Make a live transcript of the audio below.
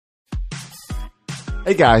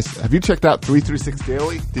Hey guys, have you checked out 336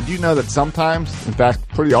 Daily? Did you know that sometimes, in fact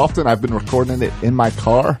pretty often, I've been recording it in my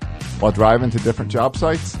car while driving to different job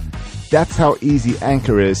sites? That's how easy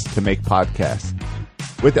Anchor is to make podcasts.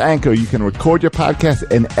 With Anchor, you can record your podcast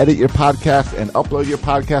and edit your podcast and upload your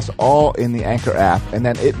podcast all in the Anchor app, and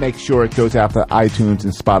then it makes sure it goes out to iTunes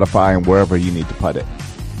and Spotify and wherever you need to put it.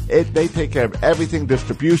 They take care of everything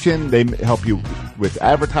distribution. They help you with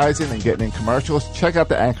advertising and getting in commercials. Check out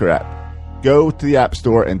the Anchor app. Go to the App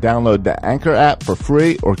Store and download the Anchor app for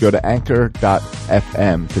free, or go to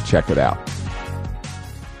anchor.fm to check it out.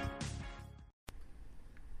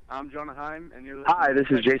 I'm Jonah Heim, and you're listening. Hi, this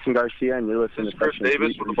is Jason Garcia, and you're listening to Chris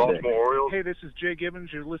Davis with the Baltimore Orioles. Hey, this is Jay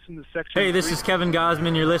Gibbons. You're listening to Section Hey, this is Kevin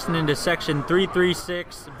Gosman. You're listening to Section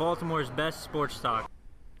 336, Baltimore's best sports talk.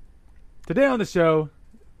 Today on the show,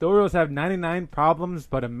 the Orioles have 99 problems,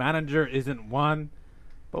 but a manager isn't one.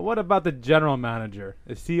 But what about the general manager?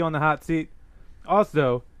 Is he on the hot seat?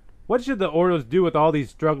 Also, what should the Orioles do with all these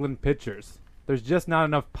struggling pitchers? There's just not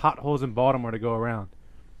enough potholes in Baltimore to go around.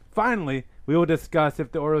 Finally, we will discuss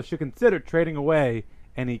if the Orioles should consider trading away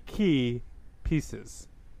any key pieces.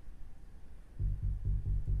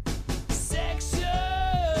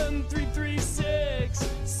 Section 336,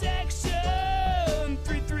 Section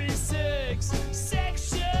 336,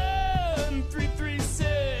 Section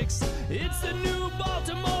 336. It's the new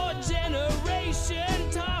Baltimore generation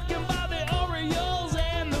talking about the Orioles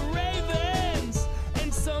and the Ravens.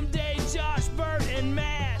 And someday Josh, Bert, and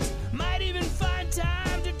Matt might even find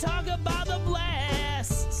time to talk about the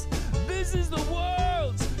Blasts. This is the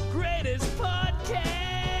world's greatest podcast.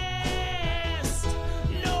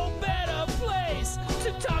 No better place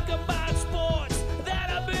to talk about sports that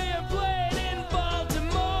are being played in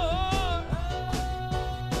Baltimore.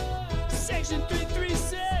 Section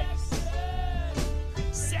 336.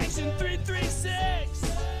 Section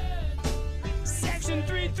 336. Section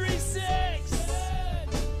 336.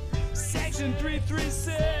 Section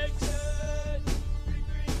 336.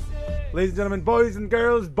 Ladies and gentlemen, boys and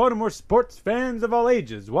girls, Baltimore sports fans of all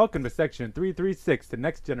ages, welcome to Section 336, the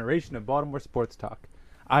next generation of Baltimore sports talk.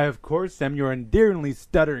 I, of course, am your endearingly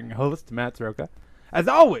stuttering host, Matt Soroka. As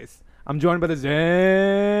always, I'm joined by the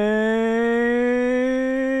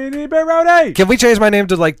Zany Bert Rody. Can we change my name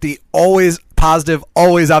to like the always positive,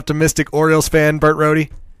 always optimistic Orioles fan, Bert Rody?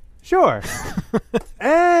 Sure.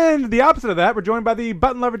 And the opposite of that, we're joined by the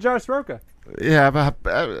button lover, Josh Soroka. Yeah,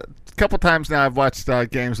 a couple times now I've watched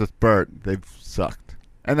games with Bert. They've sucked.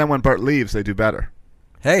 And then when Bert leaves, they do better.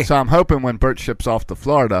 Hey, So I'm hoping when Bert ships off to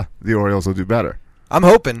Florida, the Orioles will do better. I'm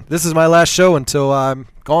hoping. This is my last show until I'm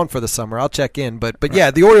gone for the summer. I'll check in. But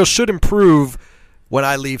yeah, the Orioles should improve when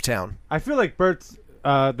I leave town. I feel like Bert's,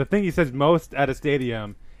 the thing he says most at a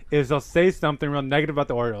stadium is he'll say something real negative about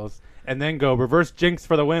the Orioles and then go reverse jinx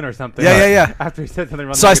for the win or something. Yeah. After he said something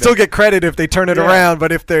real So I negative. still get credit if they turn it Yeah. around,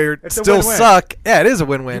 but if they It's a still win-win. suck, yeah, it is a You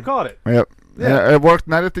win-win. called it. Yep. Yeah. Yeah, it worked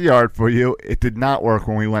night at the yard for you. It did not work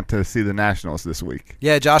when we went to see the Nationals this week.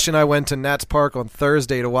 Yeah, Josh and I went to Nats Park on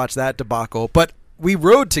Thursday to watch that debacle, but we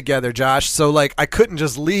rode together, Josh, so like I couldn't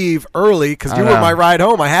just leave early because you I were know. my ride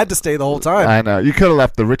home. I had to stay the whole time. I know. You could have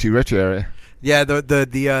left the Richie Rich area. Yeah,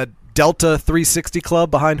 the Delta 360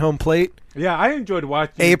 Club behind home plate, Yeah, I enjoyed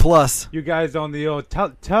watching A+. you guys on the old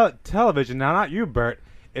television. Now, not you, Bert.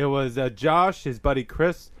 It was Josh, his buddy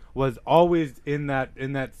Chris, was always in that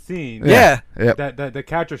scene. Yeah. Yep. That the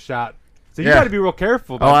catcher shot. So you Yeah. got to be real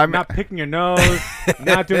careful about I'm- not picking your nose,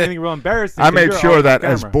 not doing anything real embarrassing. I 'cause made you're sure always that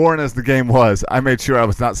on as camera. boring as the game was, I made sure I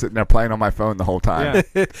was not sitting there playing on my phone the whole time.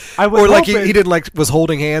 Yeah. I was Or like hoping- he didn't like was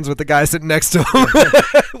holding hands with the guy sitting next to him.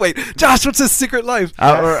 Wait, Josh, what's his secret life?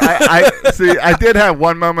 I see. I did have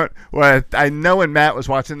one moment where I know when Matt was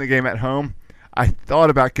watching the game at home, I thought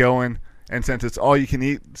about going, and since it's all you can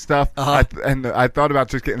eat stuff, I thought about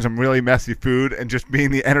just getting some really messy food and just being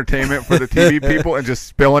the entertainment for the TV people and just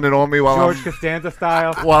spilling it on me while George Costanza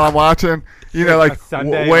style. while I'm watching. You know, like A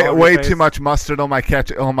sundae way all over way your too face. much mustard on my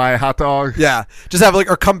hot dog. Yeah, just have like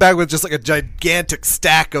or come back with just like a gigantic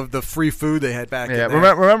stack of the free food they had back. Yeah, in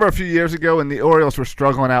there. remember a few years ago when the Orioles were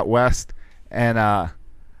struggling out west, and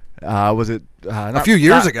was it A few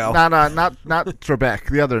years ago? Not Trebek,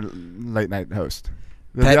 the other late night host.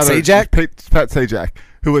 Pat Sajak? Pat Sajak,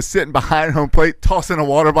 who was sitting behind home plate, tossing a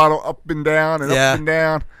water bottle up and down and Yeah. up and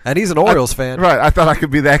down. And he's an Orioles fan. Right, I thought I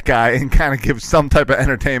could be that guy and kind of give some type of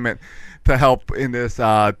entertainment to help in this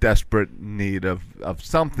desperate need of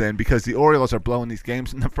something, because the Orioles are blowing these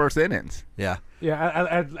games in the first innings. Yeah.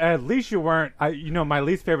 Yeah, at least you weren't. My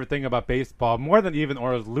least favorite thing about baseball, more than even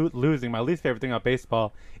Orioles losing, my least favorite thing about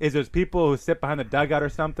baseball is there's people who sit behind the dugout or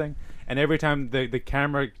something, and every time the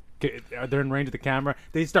camera they're in range of the camera.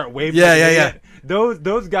 They start waving. Yeah, like an yeah, idiot.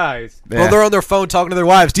 Those guys. Yeah. Well, they're on their phone talking to their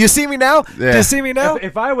wives. Do you see me now? Yeah. Do you see me now?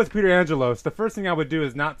 If I was Peter Angelos, the first thing I would do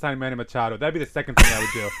is not sign Manny Machado. That'd be the second thing I would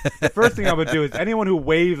do. The first thing I would do is anyone who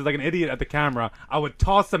waves like an idiot at the camera, I would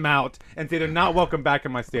toss them out and say they're not welcome back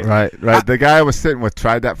in my stadium. Right. The guy I was sitting with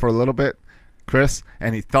tried that for a little bit, Chris,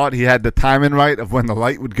 and he thought he had the timing right of when the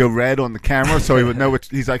light would go red on the camera, so he would know which.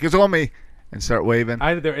 He's like, "It's on me," and start waving.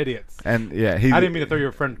 Either they're idiots. And yeah, I didn't mean to throw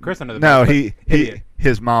your friend Chris under the No, bus. Idiot.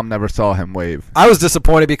 his mom never saw him wave. I was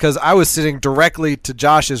disappointed because I was sitting directly to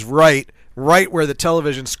Josh's right where the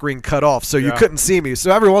television screen cut off, so you Yeah. couldn't see me. So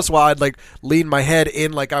every once in a while, I'd like lean my head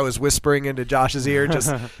in like I was whispering into Josh's ear, just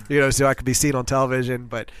so I could be seen on television.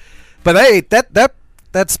 But hey,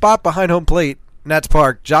 that spot behind home plate, Nats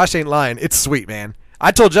Park, Josh ain't lying. It's sweet, man. I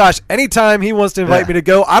told Josh anytime he wants to invite me to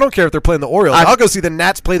go, I don't care if they're playing the Orioles. I'll go see the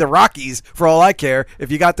Nats play the Rockies for all I care. If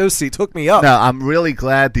you got those seats, hook me up. No, I'm really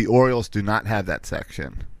glad the Orioles do not have that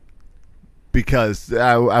section because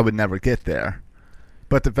I would never get there.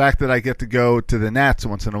 But the fact that I get to go to the Nats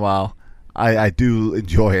once in a while, I do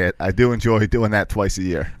enjoy it. I do enjoy doing that twice a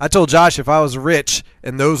year. I told Josh if I was rich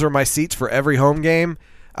and those were my seats for every home game,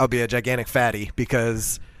 I would be a gigantic fatty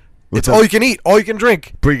because it's all you can eat, all you can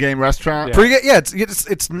drink. Pre-game restaurant? Yeah.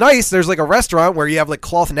 It's nice. There's like a restaurant where you have like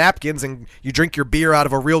cloth napkins and you drink your beer out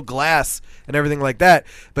of a real glass and everything like that.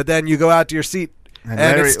 But then you go out to your seat and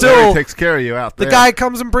Larry, it's still Larry takes care of you out there. the guy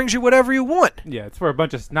comes and brings you whatever you want. Yeah, it's for a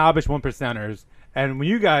bunch of snobbish 1%ers. And when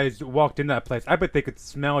you guys walked into that place, I bet they could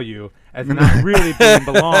smell you as not really being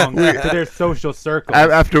belong to their social circle.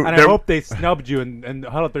 And I hope they snubbed you and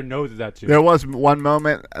held up their noses at you. There was one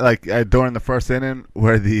moment, like during the first inning,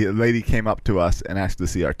 where the lady came up to us and asked to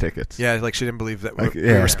see our tickets. Yeah, like she didn't believe that Like, we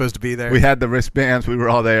yeah. were supposed to be there. We had the wristbands. We were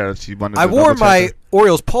all there. She wanted. I to wore double-check my it.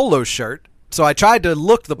 Orioles polo shirt, so I tried to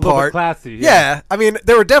look the little bit part. classy, Yeah, I mean,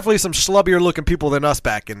 there were definitely some schlubbier looking people than us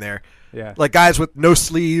back in there. Yeah. Like guys with no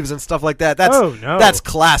sleeves and stuff like that. That's Oh, no. that's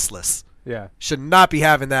classless. Yeah. Should not be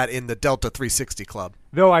having that in the Delta 360 Club.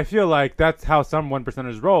 Though I feel like that's how some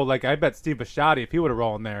 1%ers roll. Like, I bet Steve Bisciotti, if he would have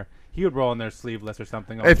rolled in there, he would roll in there sleeveless or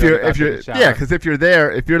something. If you're because if you're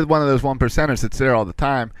there, if you're one of those 1%ers that's there all the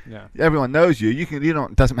time, Yeah. everyone knows you. You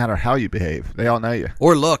don't. It doesn't matter how you behave. They all know you.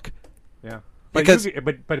 Or look. Yeah. Because-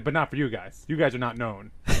 but not for you guys. You guys are not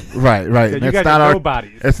known. Right. Yeah, And you it's guys not are our.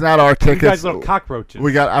 nobodies. It's not our You tickets. guys are little cockroaches.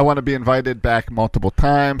 I want to be invited back multiple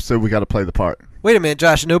times, so we got to play the part. Wait a minute,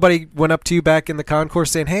 Josh. Nobody went up to you back in the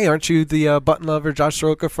concourse saying, "Hey, aren't you the button lover Josh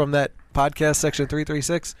Soroka from that podcast Section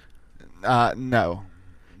 336?" No.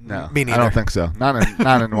 Me neither. I don't think so.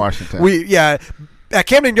 Not in Washington. At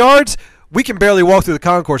Camden Yards, we can barely walk through the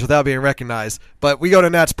concourse without being recognized. But we go to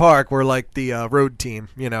Nats Park, we're like the road team.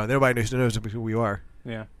 You know, nobody knows who we are.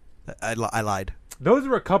 Yeah. I lied. Those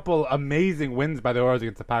were a couple amazing wins by the Orioles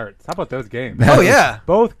against the Pirates. How about those games? Oh yeah,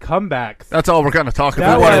 Both comebacks. That's all we're going to talk That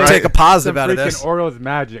about. we want to was take a positive Some out of freaking this. Orioles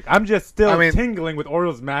magic. I'm just still tingling with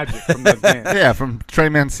Orioles magic from those games. Yeah, from Trey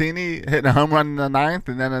Mancini hitting a home run in the ninth,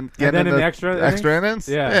 and then in the extra innings.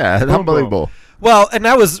 Yeah. It's Boom, unbelievable. Well, and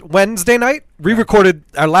that was Wednesday night. We recorded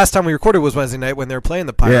our last time we recorded was Wednesday night when they were playing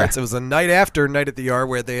the Pirates. Yeah. It was the night after Night at the Yard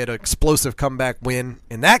where they had an explosive comeback win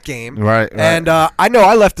in that game. Right. And I know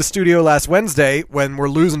I left the studio last Wednesday when we're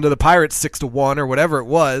losing to the Pirates 6-1 or whatever it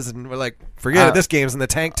was, and we're like, forget it, this game's in the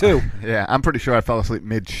tank too. Yeah, I'm pretty sure I fell asleep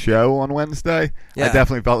mid-show on Wednesday. Yeah. I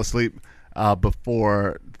definitely fell asleep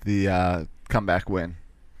before the comeback win.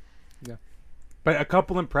 Yeah. But a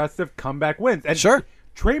couple impressive comeback wins. And Sure.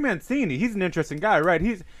 Trey Mancini, he's an interesting guy, right?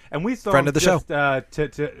 We saw Friend him of the show.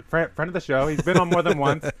 friend of the show. He's been on more than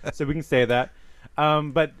once, so we can say that.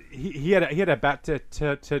 But he had a bat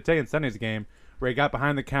to take in Sunday's game where he got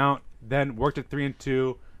behind the count, then worked at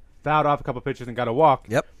 3-2, fouled off a couple pitches and got a walk.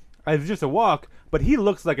 Yep. It was just a walk, but he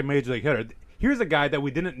looks like a major league hitter. Here's a guy that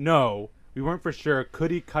we didn't know, we weren't for sure,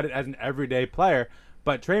 could he cut it as an everyday player?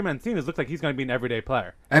 But Trey Mancini looks like he's going to be an everyday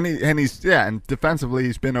player. And defensively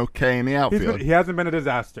he's been okay in the outfield. He hasn't been a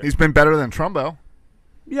disaster. He's been better than Trumbo.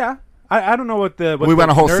 Yeah. I don't know what we went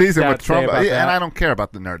a whole nerd season with stats say Trumbo, about that. and I don't care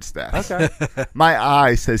about the nerd stats. Okay. My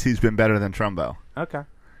eye says he's been better than Trumbo. Okay.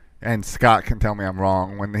 And Scott can tell me I'm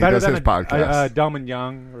wrong when he Better does than his podcast. Delman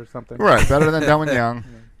Young or something. Right, better than Delman Young.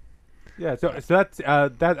 Yeah, so that's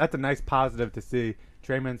a nice positive to see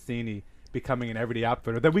Trey Mancini becoming an everyday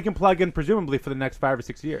outfielder that we can plug in presumably for the next 5 or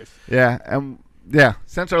 6 years. Yeah,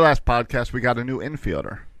 since our last podcast, we got a new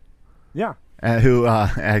infielder. Yeah. Who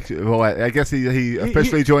I guess he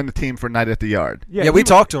officially joined the team for Night at the Yard. Yeah, we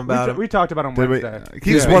talked to him about him. We talked about him Did we? Wednesday.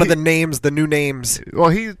 He's one of the new names. Well,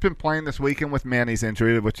 he's been playing this weekend with Manny's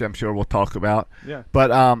injury, which I'm sure we'll talk about. Yeah.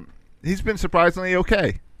 But he's been surprisingly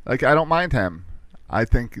okay. Like, I don't mind him. I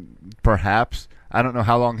think perhaps. I don't know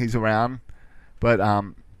how long he's around, but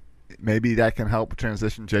maybe that can help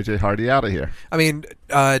transition J.J. Hardy out of here. I mean,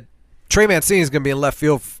 Trey Mancini is going to be in left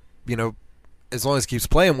field, as long as he keeps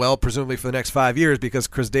playing well, presumably for the next 5 years, because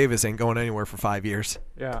Chris Davis ain't going anywhere for 5 years.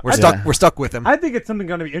 Yeah, We're stuck with him. I think it's something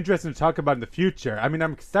going to be interesting to talk about in the future. I mean,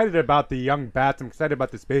 I'm excited about the young bats. I'm excited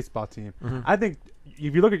about this baseball team. Mm-hmm. I think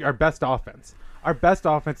if you look at our best offense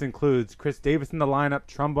includes Chris Davis in the lineup,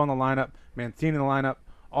 Trumbo in the lineup, Mancini in the lineup,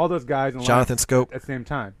 all those guys in the Jonathan lineup Scope at the same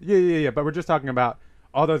time. Yeah. But we're just talking about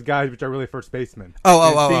all those guys which are really first basemen.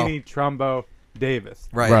 Mancini, Trumbo, Davis.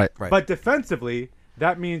 Right. But defensively,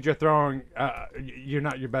 that means you're throwing. You're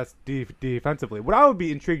not your best defensively. What I would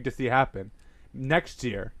be intrigued to see happen next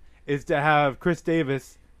year is to have Chris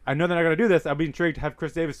Davis. I know they're not going to do this. I'll be intrigued to have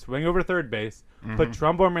Chris Davis swing over to third base, put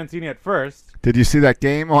Trumbo and Mancini at first. Did you see that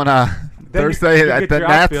game on Thursday at the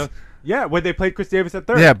Nats? Yeah, where they played Chris Davis at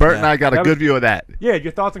third. Yeah, Bert and I got a good view of that. Yeah,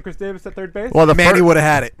 your thoughts on Chris Davis at third base? Well, Manny would have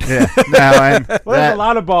had it. Yeah, no, and there's a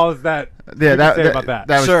lot of balls that. Yeah, about that.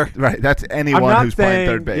 Was, sure, right. That's anyone who's playing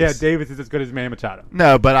third base. Yeah, Davis is as good as Manny Machado.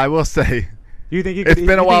 No, but I will say. Do you think he it's could,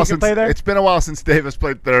 been a while since play there? It's been a while since Davis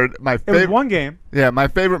played third. It was one game. Yeah, my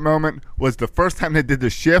favorite moment was the first time they did the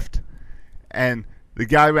shift, and the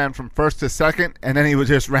guy ran from first to second, and then he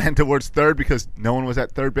just ran towards third because no one was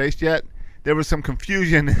at third base yet. There was some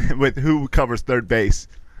confusion with who covers third base,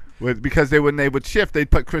 because when they would shift, they'd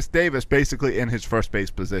put Chris Davis basically in his first base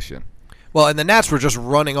position. Well, and the Nats were just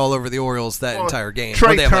running all over the Orioles that entire game.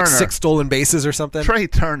 Trey they Turner, have like 6 stolen bases or something. Trey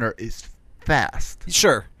Turner is fast.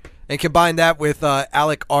 Sure. And combine that with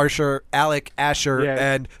Alec Asher,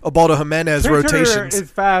 and Ubaldo Jimenez Trey rotations. Turner is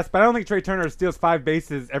fast, but I don't think Trey Turner steals 5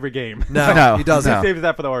 bases every game. No, he doesn't. He saves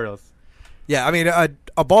that for the Orioles. Yeah, I mean,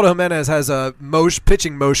 Ubaldo Jimenez has a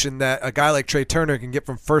pitching motion that a guy like Trey Turner can get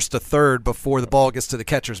from first to third before the ball gets to the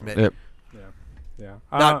catcher's mitt. Yep. Yeah.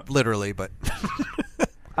 Not literally, but.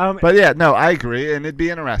 But yeah, no, I agree, and it'd be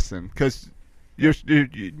interesting because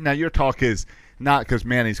now your talk is not because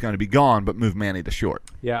Manny's going to be gone, but move Manny to short.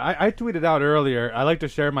 Yeah, I tweeted out earlier. I like to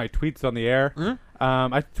share my tweets on the air.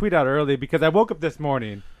 Mm-hmm. I tweet out early because I woke up this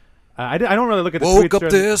morning. I don't really look at the tweets. Woke up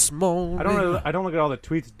this morning. I don't look at all the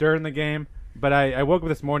tweets during the game, but I woke up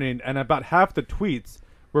this morning and about half the tweets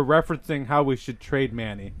were referencing how we should trade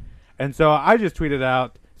Manny, and so I just tweeted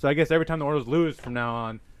out. So I guess every time the Orioles lose from now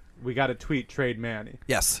on, we got to tweet trade Manny.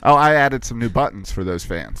 Yes. Oh, I added some new buttons for those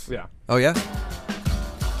fans. Yeah. Oh yeah.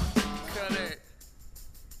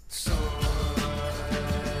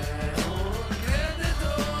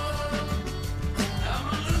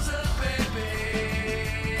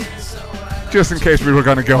 Just in case we were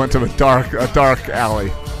going to go into a dark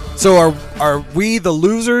alley. So are we the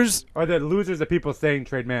losers? Or the losers that people saying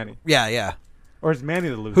trade Manny? Yeah. Or is Manny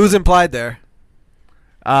the loser? Who's implied there?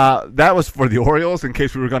 That was for the Orioles in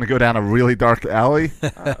case we were going to go down a really dark alley.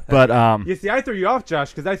 But you see, I threw you off, Josh,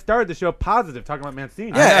 because I started the show positive, talking about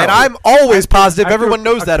Mancini. Yeah, and I'm always positive. Everyone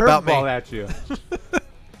knows that about me. At you.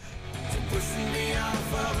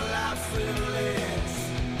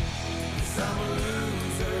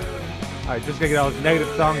 All right, just gonna get all those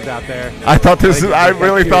negative songs out there. I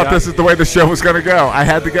really thought this is the way the show was gonna go. I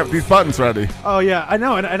had to get these buttons ready. Oh yeah, I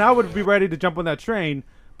know, and I would be ready to jump on that train.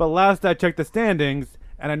 But last I checked the standings,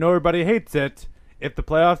 and I know everybody hates it. If the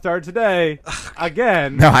playoffs started today,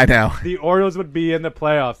 again, no, I know the Orioles would be in the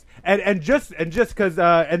playoffs. And just because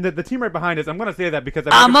and the team right behind us, I'm gonna say that because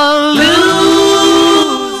I'm a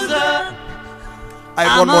loser. I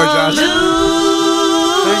have one more, Josh.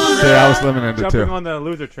 Yeah, I was limited to jumping 2. on the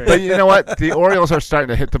loser train. But you know what? The Orioles are starting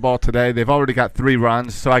to hit the ball today. They've already got 3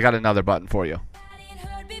 runs, so I got another button for you.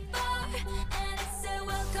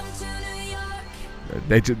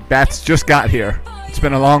 Bats just got here. It's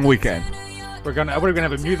been a long weekend. We're gonna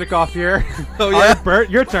have a music off here. Oh yeah, all right,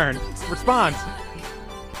 Bert, your turn. Respond.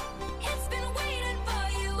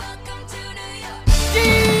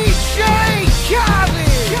 DJ Khaled.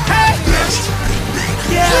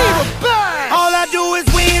 All I do is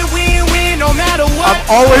win, no matter what. I'm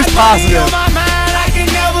always positive. On my mind, I can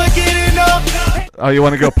never get enough. Oh, you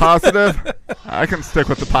want to go positive? I can stick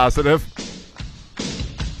with the positive.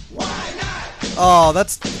 Oh,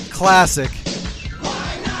 that's classic.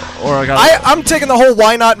 Or I'm taking the whole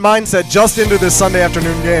why not mindset just into this Sunday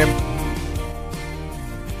afternoon game.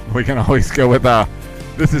 We can always go with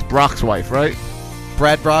this is Brock's wife, right?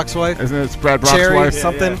 Brad Brock's wife? Isn't it Brad Brock's Cherry wife?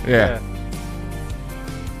 Something? Yeah.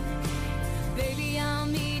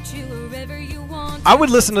 I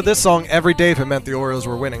would listen to this song every day if it meant the Orioles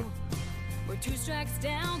were winning.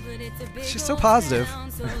 She's so positive.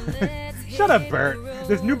 Shut Shut up, Bert.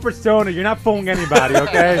 This new persona, you're not fooling anybody,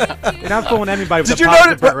 okay? You're not fooling anybody with Did the you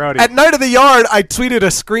positive notice Bert Rohde. at Night of the Yard? I tweeted a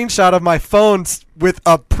screenshot of my phone with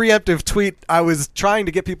a preemptive tweet. I was trying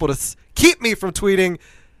to get people to keep me from tweeting.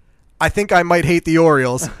 I think I might hate the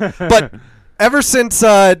Orioles, but ever since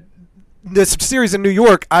this series in New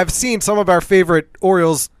York, I've seen some of our favorite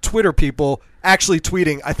Orioles Twitter people actually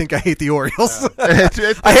tweeting, I think I hate the Orioles. I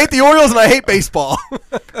hate the Orioles and I hate baseball.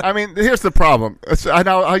 I mean, here's the problem.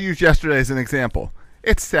 I'll use yesterday as an example.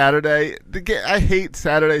 It's Saturday. I hate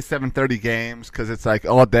Saturday 7:30 games because it's like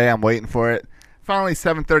all day I'm waiting for it. Finally,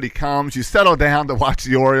 7:30 comes. You settle down to watch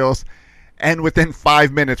the Orioles, and within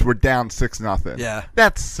 5 minutes we're down 6-0. Yeah,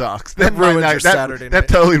 that sucks. That ruins your Saturday night. That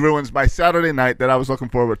totally ruins my Saturday night that I was looking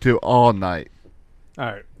forward to all night. All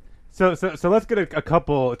right, so let's get a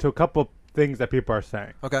couple things that people are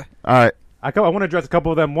saying. Okay. All right. I want to address a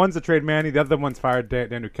couple of them. One's a trade Manny. The other one's fired Dan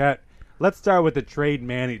Duquette. Let's start with the trade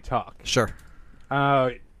Manny talk. Sure.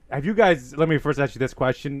 Have you guys? Let me first ask you this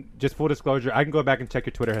question. Just full disclosure, I can go back and check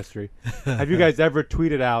your Twitter history. Have you guys ever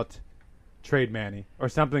tweeted out trade Manny or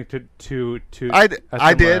something to? I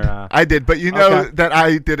did, but you know Okay. that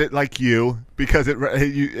I did it like you because it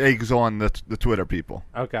eggs on the Twitter people.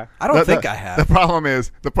 Okay. I don't think I have. The problem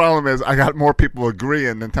is I got more people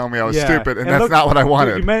agreeing than telling me I was Yeah. stupid, and And that's look, not what I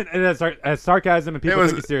wanted. You meant it as sarcasm, and people It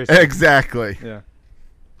was took you seriously. exactly. Yeah.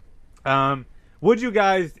 Would you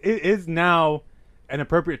guys? It is now an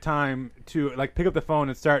appropriate time to like pick up the phone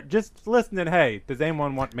and start just listening. Hey, does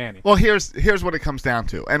anyone want Manny? Well, here's what it comes down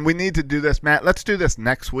to, and we need to do this, Matt. Let's do this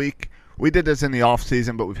next week. We did this in the off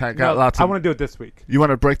season, but we've got lots of. I want to do it this week. You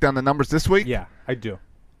want to break down the numbers this week? Yeah, I do.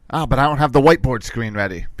 Oh, but I don't have the whiteboard screen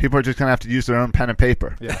ready. People are just gonna have to use their own pen and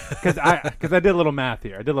paper. Yeah, because I did a little math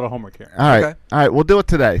here. I did a little homework here. All right, Okay. all right. We'll do it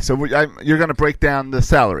today. So you're going to break down the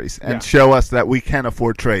salaries and Yeah. show us that we can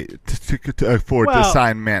afford to afford to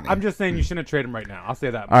sign Manny. I'm just saying you shouldn't trade him right now. I'll say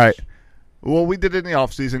that much. All right. Well, we did it in the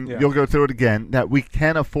offseason. Yeah. You'll go through it again. That we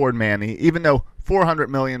can afford Manny, even though $400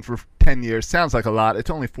 million for 10 years sounds like a lot. It's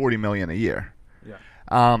only $40 million a year.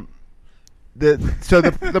 Yeah.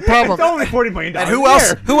 The problem. It's only $40 million. And who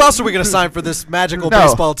else are we going to sign for this magical No.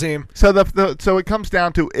 baseball team? So so it comes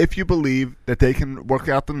down to if you believe that they can work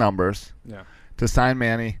out the numbers Yeah. to sign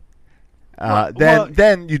Manny. Well,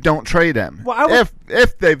 Then you don't trade him. Well, I would-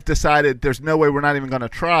 if they've decided there's no way we're not even going to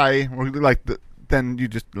try, then you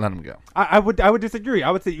just let him go. I would disagree.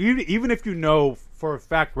 I would say even if you know for a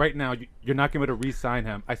fact right now you're not going to re-sign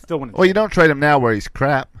him, I still want to. Well, you don't trade him now where he's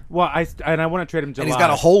crap. Well, I want to trade him July. And he's got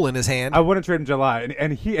a hole in his hand. I want to trade him July,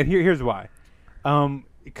 and here's why.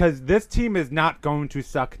 Because this team is not going to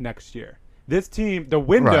suck next year. This team, the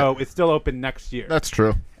window is still open next year. That's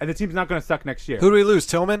true. And the team's not going to suck next year. Who do we lose?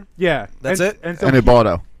 Tillman? Yeah, That's it? And so And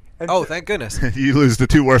Ubaldo. Oh, thank goodness. You lose the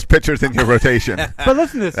two worst pitchers in your rotation. But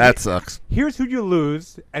listen to this. That sucks. Here's who you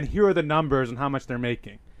lose, and here are the numbers and how much they're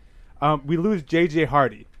making. We lose J.J.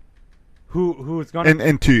 Hardy, who's going to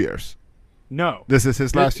In 2 years. no. This is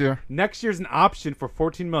his last year? Next year's an option for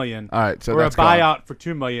 $14 million. All right, so or that's a gone. buyout for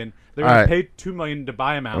 $2 million. They're All going to right. pay $2 million to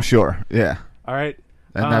buy him out. Oh, sure. Yeah. All right.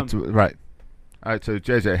 And that's right. All right, so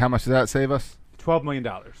JJ, how much does that save us? $12 million.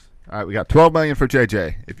 All right, we got $12 million for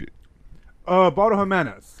JJ. If you Baldo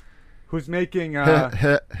Jimenez, who's making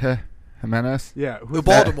Jimenez. yeah,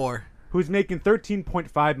 Baltimore. who's making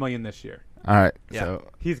 $13.5 million this year. All right. Yeah. So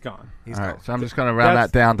He's gone. He's all gone. right. So I'm just going to round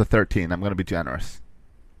That's- that down to 13. I'm going to be generous.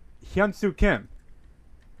 Hyun-Soo Kim,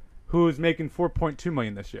 who's making $4.2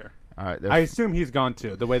 million this year. All right. I assume he's gone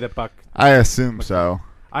too. The way that Buck, I assume so.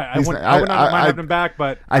 I He's would not- not mind having him back,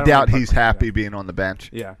 but I don't doubt know if he's Buck- happy being on the bench.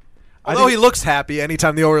 Yeah. Although he looks happy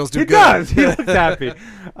anytime the Orioles do He good. does. He looks happy.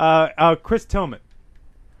 Chris Tillman,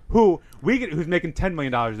 who's making $10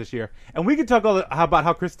 million this year, and we can talk about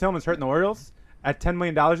how Chris Tillman's hurting the Orioles at $10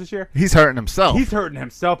 million this year. He's hurting himself. He's hurting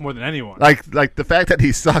himself more than anyone. like the fact that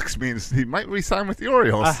he sucks means he might re-sign with the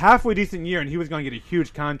Orioles. A halfway decent year, and he was going to get a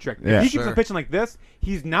huge contract. Yeah. If he keeps Sure. on pitching like this,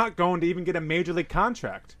 he's not going to even get a major league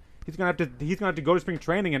contract. He's going to have to go to spring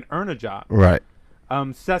training and earn a job. Right.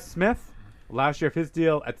 Seth Smith, last year of his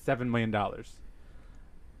deal at $7 million.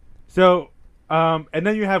 So, and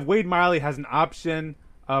then you have Wade Miley has an option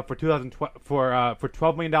for 2012 for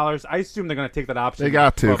 $12 million. I assume they're going to take that option. They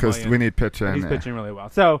got to $12 because million. we need pitching. He's pitching really well.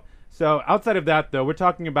 So outside of that, though, we're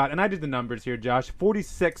talking about, and I did the numbers here, Josh,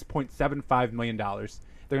 $46.75 million. They're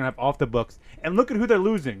going to have off the books. And look at who they're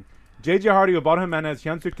losing. J.J. Hardy, Ubaldo Jimenez,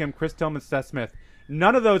 Hyun-Soo Kim, Chris Tillman, Seth Smith.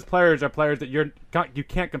 None of those players are players that you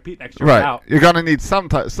can't compete next year Right. without. You're going to need some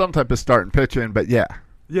type of starting pitching, but yeah.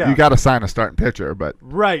 Yeah. You got to sign a starting pitcher, but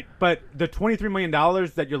Right, but the $23 million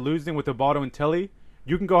that you're losing with Ubaldo and Tilly,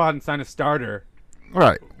 you can go out and sign a starter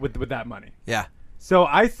right. with that money. Yeah. So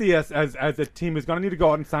I see us as a team who's going to need to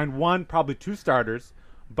go out and sign one, probably two starters,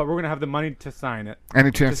 but we're going to have the money to sign it.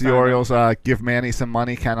 Any chance the Orioles give Manny some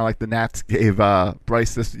money, kind of like the Nats gave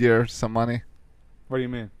Bryce this year some money? What do you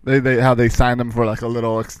mean? How they signed him for like a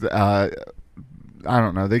little, I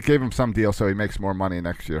don't know. They gave him some deal so he makes more money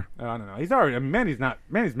next year. I don't know. He's already. Manny's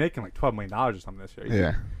making like $12 million or something this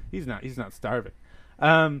year. He's not starving.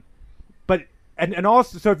 But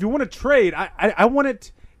also, so if you want to trade, I want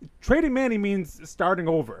it. Trading Manny means starting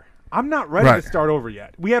over. I'm not ready to start over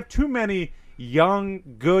yet. We have too many young,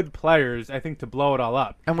 good players, I think, to blow it all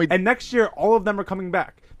up. And next year, all of them are coming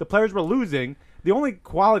back. The players we're losing, the only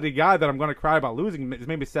quality guy that I'm going to cry about losing is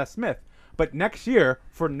maybe Seth Smith. But next year,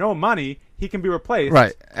 for no money, he can be replaced.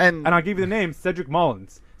 Right. And I'll give you the name, Cedric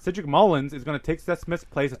Mullins. Cedric Mullins is going to take Seth Smith's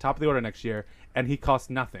place at top of the order next year, and he costs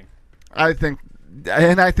nothing. I think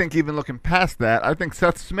even looking past that, I think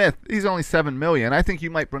Seth Smith, he's only $7 million. I think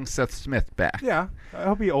you might bring Seth Smith back. Yeah, I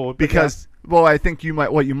hope he's old. Because, I think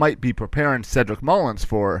what you might be preparing Cedric Mullins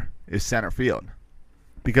for is center field.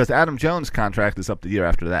 Because Adam Jones' contract is up the year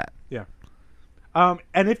after that. Yeah.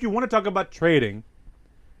 And if you want to talk about trading,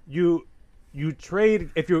 you trade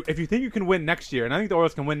if you think you can win next year, and I think the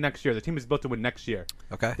Orioles can win next year. The team is built to win next year.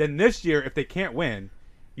 Okay. Then this year, if they can't win,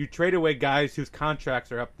 you trade away guys whose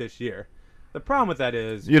contracts are up this year. The problem with that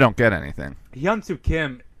is you don't get anything. Hyun-Soo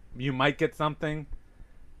Kim, you might get something,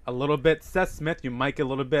 a little bit. Seth Smith, you might get a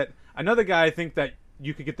little bit. Another guy I think that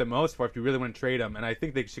you could get the most for if you really want to trade him, and I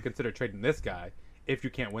think they should consider trading this guy if you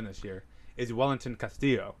can't win this year, is Wellington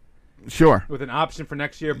Castillo. Sure. With an option for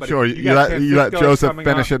next year. But sure. You let Joseph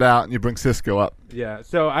finish it out, and you bring Cisco up. Yeah.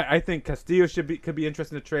 So I think Castillo could be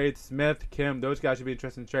interesting to trade. Smith, Kim, those guys should be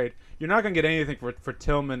interesting to trade. You're not going to get anything for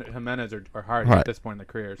Tillman, Jimenez, or Hardy at this point in their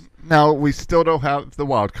careers. Now, we still don't have the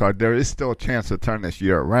wild card. There is still a chance to turn this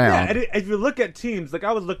year around. Yeah, and if you look at teams, like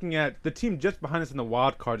I was looking at, the team just behind us in the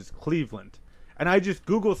wild card is Cleveland. And I just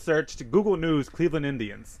Google searched, Google News, Cleveland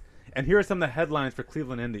Indians. And here are some of the headlines for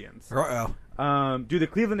Cleveland Indians. Do the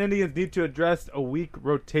Cleveland Indians need to address a weak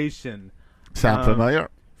rotation? Sound familiar?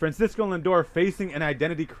 Francisco Lindor facing an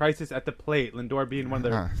identity crisis at the plate. Lindor being one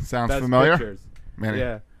of their best pitchers.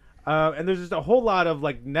 Yeah. And there's just a whole lot of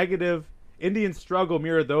like negative. Indian struggle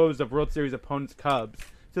mirror those of World Series opponents Cubs.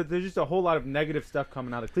 So there's just a whole lot of negative stuff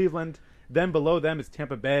coming out of Cleveland. Then below them is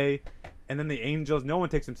Tampa Bay, and then the Angels. No one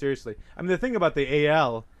takes them seriously. I mean, the thing about the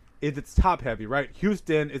AL is it's top heavy, right?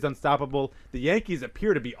 Houston is unstoppable. The Yankees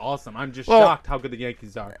appear to be awesome. I'm just shocked how good the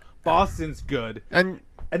Yankees are. Boston's good. And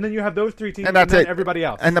then you have those three teams and then everybody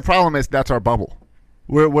else. And the problem is that's our bubble.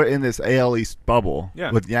 We're in this AL East bubble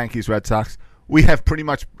with Yankees, Red Sox. We have pretty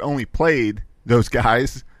much only played those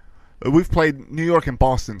guys. We've played New York and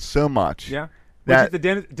Boston so much. Yeah. Which is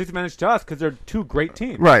the disadvantage to us because they're two great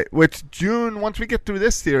teams. Right. Which once we get through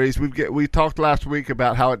this series, we talked last week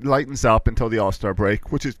about how it lightens up until the All-Star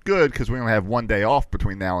break, which is good because we only have 1 day off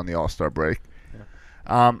between now and the All-Star break.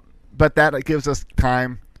 Yeah. But that gives us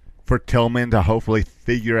time for Tillman to hopefully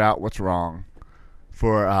figure out what's wrong,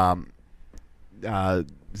 for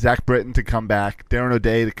Zach Britton to come back, Darren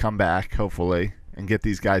O'Day to come back, hopefully, and get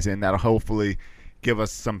these guys in. That'll hopefully give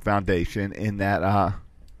us some foundation in that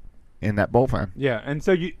bullpen. Yeah, and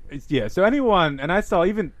so anyone, and I saw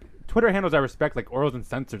even Twitter handles I respect, like Orioles and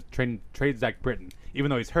Censors, trade Zach Britton, even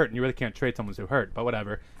though he's hurt, and you really can't trade someone who's hurt, but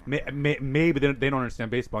whatever. Maybe they don't understand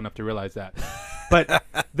baseball enough to realize that. But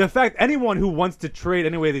the fact anyone who wants to trade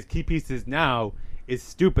any of these key pieces now is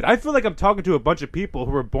stupid. I feel like I'm talking to a bunch of people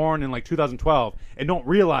who were born in like 2012 and don't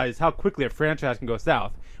realize how quickly a franchise can go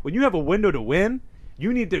south. When you have a window to win,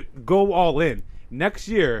 you need to go all in. Next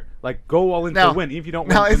year, like, go all in to win, even if you don't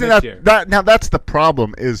win this year. Now, that's the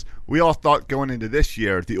problem, is we all thought going into this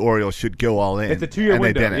year the Orioles should go all in. It's a 2-year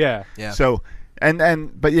window, they didn't. Yeah. So,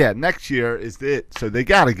 but next year is it, so they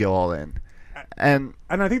got to go all in. And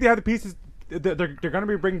I think they have the pieces. They're going to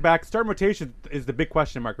be bringing back, starting rotation is the big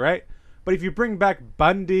question mark, right? But if you bring back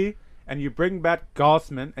Bundy, and you bring back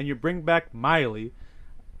Gausman, and you bring back Miley,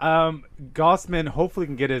 Gausman hopefully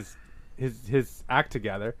can get his act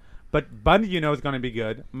together. But Bundy, is going to be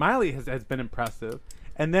good. Miley has been impressive.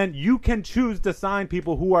 And then you can choose to sign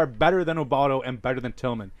people who are better than Obaldo and better than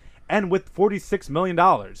Tillman. And with $46 million,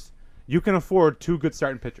 you can afford 2 good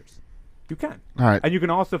starting pitchers. You can. All right. And you can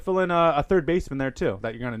also fill in a third baseman there, too,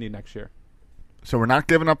 that you're going to need next year. So we're not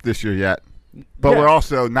giving up this year yet. But we're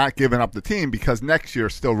also not giving up the team because next year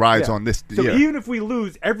still rides on this year. So even if we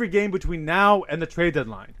lose every game between now and the trade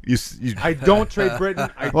deadline, I don't trade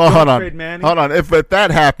Britton. I don't trade Manning. Hold on. If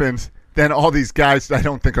that happens, then all these guys I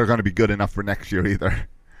don't think are going to be good enough for next year either.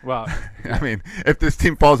 Well, I mean, if this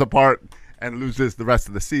team falls apart and loses the rest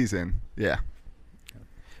of the season, yeah.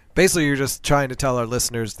 Basically, you're just trying to tell our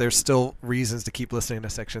listeners there's still reasons to keep listening to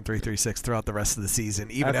Section 336 throughout the rest of the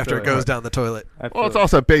season, even after it goes down the toilet. Absolutely. Well, it's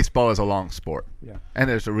also baseball is a long sport. Yeah. And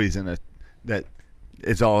there's a reason that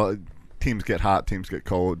it's all teams get hot, teams get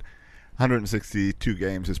cold. 162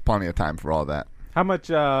 games is plenty of time for all that. How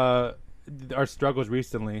much our struggles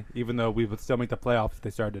recently, even though we would still make the playoffs if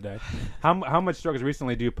they started today, how much struggles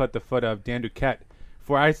recently do you put the foot of Dan Duquette?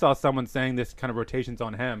 For I saw someone saying this kind of rotation's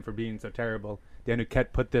on him for being so terrible. Dan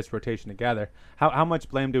Duquette put this rotation together. How much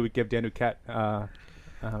blame do we give Dan Duquette?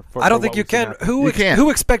 I don't think you can. Who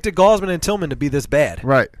expected Gausman and Tillman to be this bad?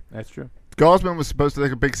 Right. That's true. Gausman was supposed to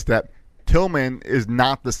take a big step. Tillman is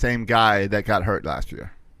not the same guy that got hurt last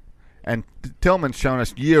year. And Tillman's shown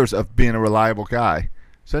us years of being a reliable guy.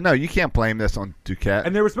 So, no, you can't blame this on Duquette.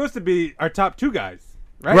 And they were supposed to be our top two guys,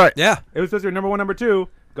 right? Right. Yeah. It was supposed to be number one, number two,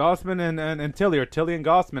 Gausman and Tilly, or Tilly and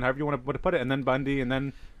Gausman, however you want to put it, and then Bundy, and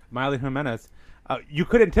then Miley Jimenez. You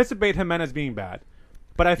could anticipate Jimenez being bad.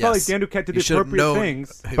 But I felt like Dan Duquette did the appropriate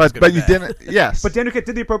things. But you didn't, yes. But Dan Duquette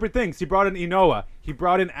did the appropriate things. He brought in Inoa. He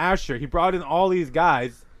brought in Asher. He brought in all these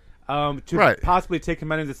guys to possibly take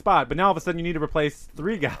Jimenez's spot. But now all of a sudden you need to replace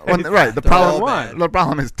three guys. Right. The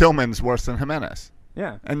problem is Tillman's worse than Jimenez.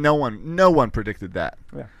 Yeah. And no one predicted that.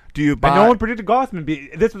 Yeah. Do you buy? And no one predicted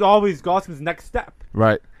Gausman. This was always Gausman's next step.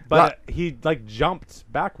 Right. But he jumped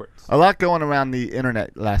backwards. A lot going around the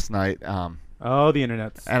internet last night. The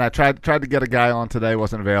internet. And I tried to get a guy on today,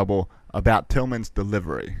 wasn't available, about Tillman's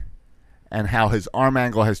delivery and how his arm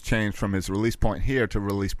angle has changed from his release point here to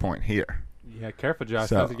release point here. Yeah, careful, Josh.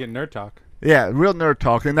 That's to get nerd talk. Yeah, real nerd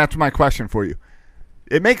talk, and that's my question for you.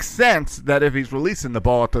 It makes sense that if he's releasing the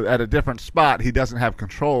ball at a different spot, he doesn't have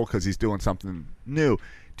control because he's doing something new.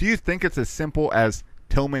 Do you think it's as simple as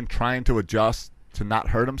Tillman trying to adjust to not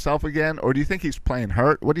hurt himself again, or do you think he's playing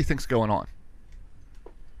hurt? What do you think's going on?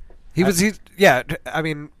 I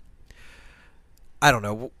mean, I don't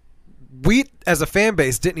know. We, as a fan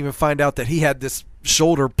base, didn't even find out that he had this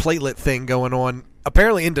shoulder platelet thing going on.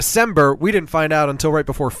 Apparently, in December, we didn't find out until right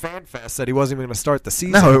before FanFest that he wasn't even going to start the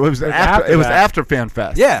season. No, it was after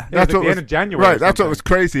FanFest. Yeah, that's what was the end of January. Right, that's what was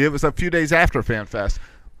crazy. It was a few days after FanFest.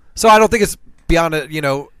 So I don't think it's beyond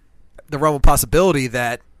the realm of possibility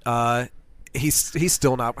that he's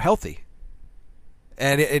still not healthy,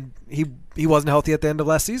 and he wasn't healthy at the end of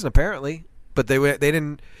last season apparently. But they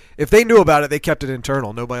didn't. If they knew about it, they kept it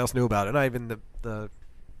internal. Nobody else knew about it. Not even the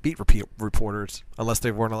beat reporters, unless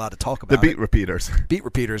they weren't allowed to talk about it. The beat repeaters. Beat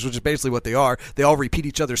repeaters, which is basically what they are. They all repeat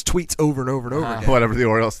each other's tweets over and over and over again. Whatever the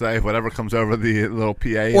Orioles say, whatever comes over the little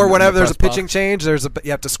PA. Or whenever there's a pitching change, you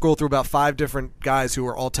have to scroll through about 5 different guys who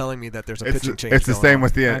are all telling me that there's a pitching change. It's the same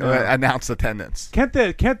with the announced attendance. Can't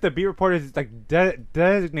the beat reporters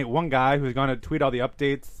designate one guy who's going to tweet all the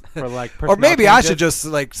updates for or maybe I should just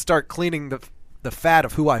start cleaning the fat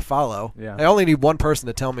of who I follow. Yeah. I only need one person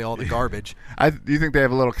to tell me all the garbage. Do you think they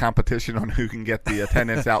have a little competition on who can get the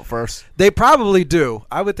attendance out first? They probably do.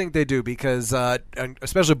 I would think they do because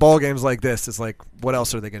especially ball games like this, it's like, what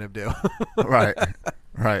else are they going to do? Right.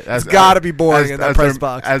 It's got to be boring in that press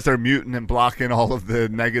box. As they're muting and blocking all of the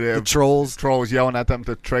negative trolls yelling at them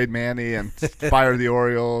to trade Manny and fire the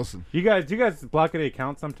Orioles. Do you guys block any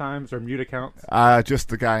accounts sometimes or mute accounts? Just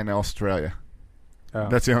the guy in Australia. Oh.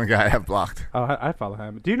 That's the only guy I have blocked. Oh, I follow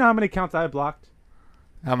him. Do you know how many accounts I have blocked?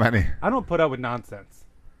 How many? I don't put up with nonsense.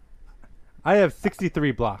 I have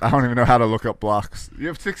 63 blocked. I don't even know how to look up blocks. You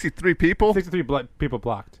have 63 people? 63 people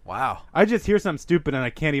blocked. Wow. I just hear something stupid and I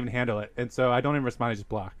can't even handle it, and so I don't even respond. I just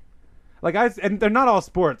block. And they're not all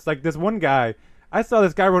sports. Like this one guy, I saw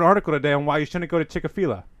this guy wrote an article today on why you shouldn't go to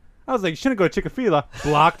Chick-fil-A. I was like, you shouldn't go to Chick-fil-A.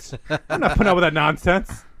 Blocked. I'm not putting up with that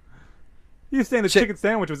nonsense. You saying the chicken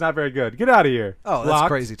sandwich was not very good. Get out of here. Oh, that's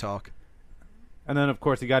crazy talk. And then, of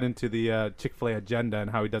course, he got into the Chick-fil-A agenda and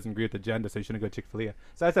how he doesn't agree with the agenda, so he shouldn't go to Chick-fil-A.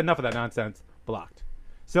 So I said enough of that nonsense. Blocked.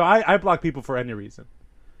 So I block people for any reason.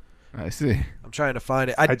 I see. I'm trying to find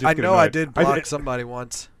it. I know I did block somebody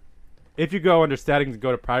once. If you go under settings and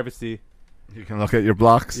go to privacy. You can look at your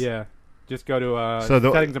blocks? Yeah. Just go to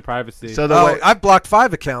settings and privacy. I've blocked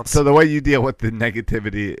 5 accounts. So the way you deal with the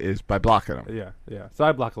negativity is by blocking them. Yeah. So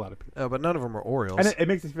I block a lot of people. Oh, but none of them are Orioles. And it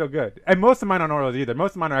makes me feel good. And most of mine aren't Orioles either.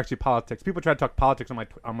 Most of mine are actually politics. People try to talk politics on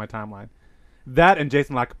my timeline. That and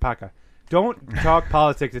Jason Lakapaka. Don't talk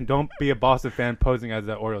politics and don't be a Boston fan posing as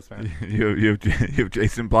an Orioles fan. You have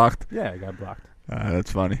Jason blocked? Yeah, I got blocked.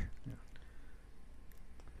 That's funny.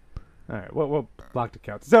 All right, well, blocked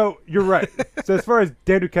accounts. So you're right. So as far as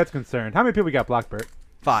Dan Duquette's concerned, how many people we got blocked, Bert?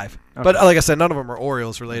 5. Okay. But like I said, none of them are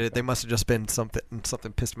Orioles related. They must have just been something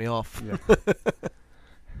pissed me off. Yeah.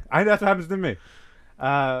 That's what happens to me.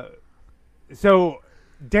 So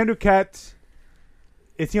Dan Duquette,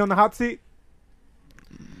 Is he on the hot seat?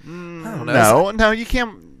 I don't know. No, you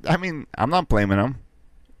can't. I mean, I'm not blaming him.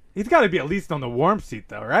 He's got to be at least on the warm seat,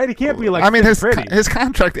 though, right? He can't be like. I mean, pretty. his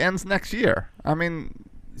contract ends next year. I mean,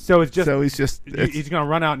 so it's just. So he's just. He's going to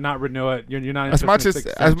run out, and not renew it. You're not as much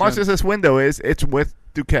as this window is. It's with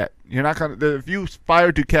Duquette. You're not going to. If you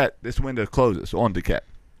fire Duquette, this window closes on Duquette.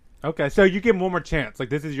 Okay, so you give him one more chance. Like,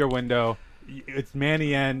 this is your window. It's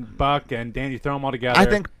Manny and Buck and Dan. You throw them all together. I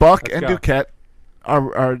think Buck and Duquette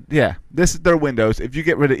are this is their windows. If you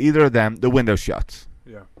get rid of either of them, the window shuts.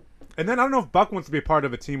 Yeah. And then I don't know if Buck wants to be a part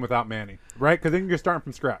of a team without Manny, right? Because then you're starting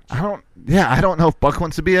from scratch. I don't know if Buck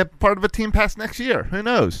wants to be a part of a team past next year. Who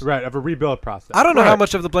knows? Right, of a rebuild process. I don't know how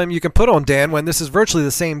much of the blame you can put on Dan when this is virtually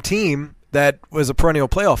the same team that was a perennial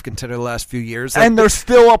playoff contender the last few years. And they're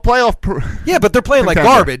still a playoff. Yeah, but they're playing like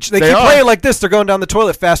garbage. They keep playing like this. They're going down the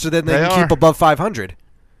toilet faster than they can keep above 500.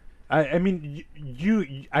 I mean,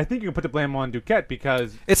 I think you can put the blame on Duquette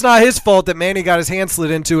because it's not his fault that Manny got his hand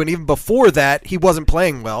slid into, and even before that, he wasn't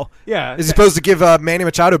playing well. Yeah, is he supposed to give Manny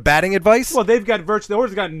Machado batting advice? Well, they've got the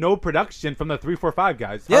Orioles got no production from the 3-4-5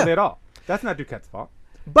 guys. Hardly at all. That's not Duquette's fault.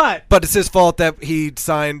 But it's his fault that he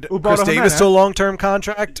signed Chris Davis to a long-term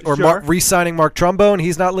contract, or re-signing Mark Trumbo, and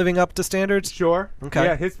he's not living up to standards. Sure. Okay.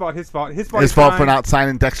 Yeah, his fault. His fault for not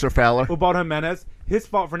signing Dexter Fowler. Ubaldo Jimenez. His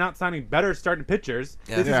fault for not signing better starting pitchers.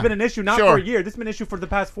 Yeah. This has been an issue for a year. This has been an issue for the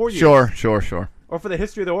past 4 years. Sure. Or for the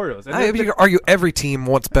history of the Orioles. And you could argue every team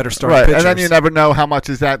wants better starting pitchers. And then you never know how much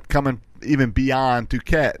is that coming even beyond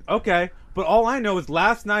Duquette. Okay, but all I know is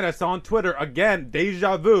last night I saw on Twitter, again,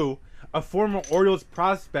 deja vu, a former Orioles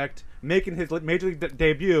prospect making his major league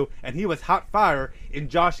debut, and he was hot fire in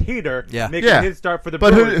Josh Hader making his start for the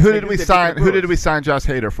Brewers. But who did we sign? Who did we sign Josh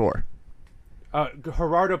Hader for?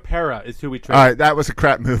 Gerardo Pera is who we traded. All right, that was a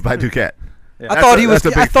crap move by Duquette. I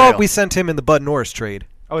thought we sent him in the Bud Norris trade.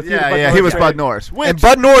 Oh, he was Bud Norris. And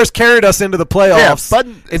Bud Norris carried us into the playoffs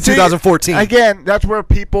in 2014. Again, that's where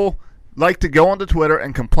people like to go onto Twitter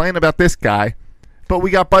and complain about this guy. But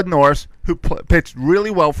we got Bud Norris, who pitched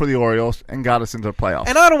really well for the Orioles and got us into the playoffs.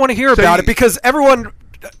 And I don't want to hear about it because everyone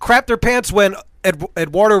crapped their pants when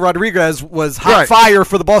Eduardo Rodriguez was hot fire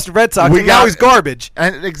for the Boston Red Sox, and now he's garbage.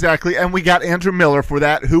 And we got Andrew Miller for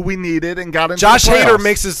that, who we needed and got into Josh the playoffs. Hader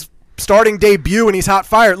makes his starting debut, and he's hot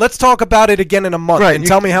fire. Let's talk about it again in a month and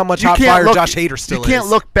tell me how much hot fire Josh Hader still is. You can't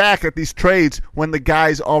look back at these trades when the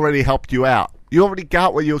guys already helped you out. You already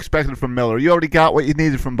got what you expected from Miller. You already got what you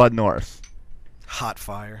needed from Bud Norris. Hot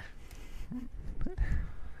fire.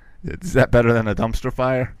 Is that better than a dumpster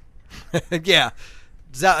fire? Yeah.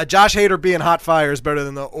 Josh Hader being hot fire is better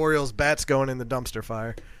than the Orioles' bats going in the dumpster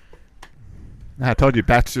fire. I told you,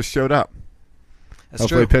 bats just showed up. That's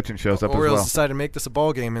Hopefully true. pitching shows up as well. Orioles decided to make this a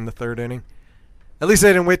ball game in the third inning. At least they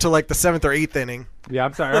didn't wait till like the 7th or 8th inning. Yeah,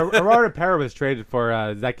 I'm sorry. Gerardo Pera was traded for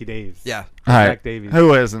Zachy Davies. Yeah. Zach Davies.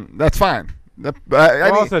 Who isn't? That's fine.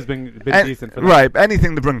 Also has been decent for them. Right.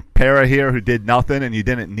 Anything to bring Pera here who did nothing and you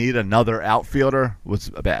didn't need another outfielder was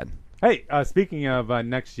bad. Hey, speaking of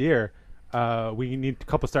next year, we need a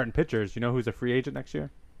couple starting pitchers. You know who's a free agent next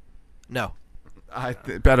year? No. I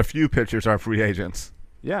bet a few pitchers are free agents.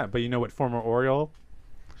 Yeah, but you know what former Oriole?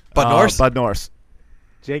 Bud Norris? Bud Norris.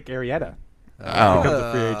 Jake Arrieta. Becomes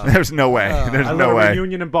a free agent. There's no way. There's no way.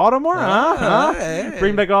 Reunion in Baltimore, huh?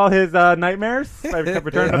 Bring back all his nightmares.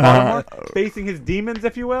 Return to Baltimore, facing his demons,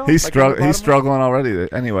 if you will. He's struggling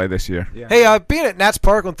already. Anyway, this year. Yeah. Hey, being at Nats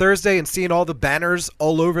Park on Thursday and seeing all the banners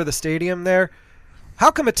all over the stadium there,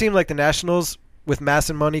 how come a team like the Nationals with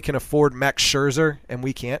massive money can afford Max Scherzer and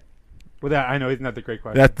we can't? Well, I know, isn't that the great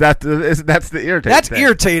question? That's the irritating. That's thing.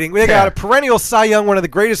 irritating. They got a perennial Cy Young, one of the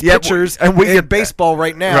greatest pitchers in baseball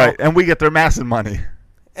right now. Right, and we get their massive money.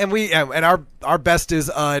 And our best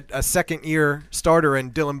is a second-year starter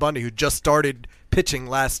in Dylan Bundy, who just started pitching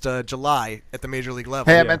last July at the major league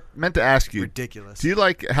level. Hey, I meant to ask you. Ridiculous. Do you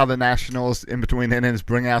like how the Nationals, in between innings,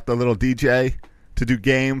 bring out the little DJ to do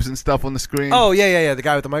games and stuff on the screen? Oh, yeah. The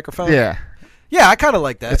guy with the microphone? Yeah. Yeah, I kind of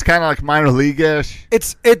like that. It's kind of like minor league-ish.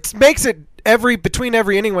 It makes it between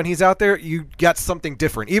every inning when he's out there, you got something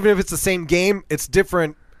different. Even if it's the same game, it's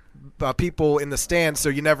different people in the stands, so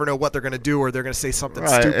you never know what they're going to do or they're going to say something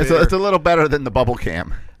stupid. It's a little better than the bubble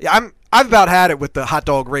cam. Yeah, I've about had it with the hot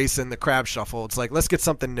dog race and the crab shuffle. It's like, let's get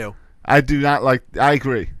something new. I do not like. I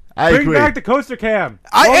agree. Bring back the coaster cam.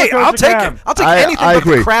 I'll take it. I'll take anything but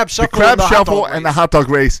the crab shuffle. The crab shuffle and the hot dog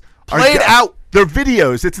race played out. They're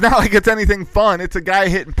videos. It's not like it's anything fun. It's a guy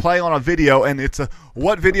hitting play on a video, and it's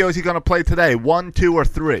what video is he going to play today? 1, 2, or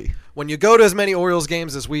 3? When you go to as many Orioles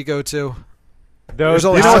games as we go to, There's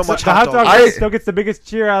only you know so what's- much the hot hot dog dog. race still gets the biggest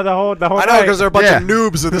cheer out of the whole I know night. because they're a bunch Yeah. of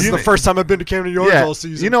noobs. And this is the first time I've been to Camden Yards all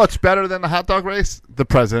season. You know what's better than the hot dog race? The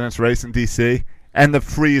President's race in D.C. and the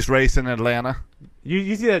Freeze race in Atlanta.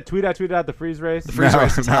 You see that tweet I tweeted out the freeze race? The freeze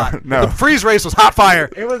race was hot. No. The freeze race was hot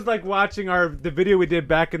fire. It was like watching the video we did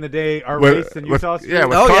back in the day, our With- race in with- Utah Street. yeah,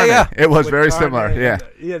 with Oh, yeah, Carney. yeah. It was With very Carney similar. and- Yeah.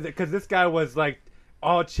 Yeah, because this guy was like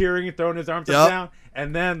all cheering, throwing his arms Yup. up down,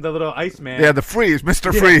 and then the little Iceman. Yeah, the Freeze,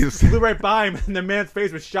 Mr. Yeah, Freeze. flew right by him, and the man's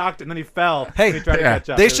face was shocked, and then he fell. Hey, and he tried to yeah. catch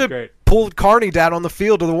up. They It was should great. pull Carney down on the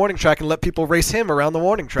field of the warning track and let people race him around the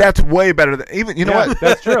warning track. That's way better than even. You know Yeah, what?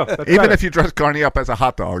 That's true. That's Even better. if you dress Carney up as a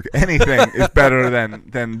hot dog, anything is better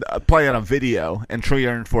than playing a video and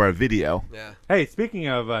cheering for a video. yeah. Hey, speaking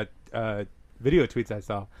of video tweets,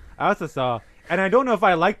 I also saw, and I don't know if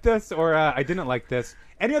I liked this or I didn't like this.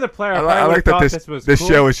 Any other player, I probably like would've that thought this was this cool.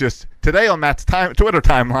 show is just today on Matt's Twitter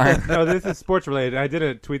timeline. No, this is sports related. I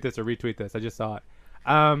didn't tweet this or retweet this. I just saw it.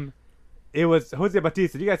 It was Jose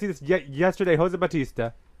Bautista. Did you guys see this yesterday? Jose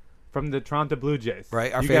Bautista from the Toronto Blue Jays.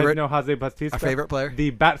 Right, our you favorite- guys know Jose Bautista? our favorite player.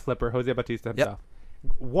 The bat flipper, Jose Bautista himself.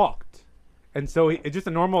 Walked. And so it's just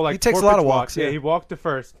a normal, like, He takes a 4-pitch lot of walk. walks, yeah. He walked to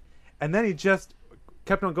first. And then he just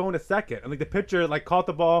kept on going to second. And, like, the pitcher, like, caught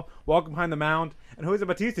the ball, walked behind the mound. And Jose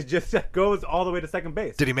Bautista just goes all the way to second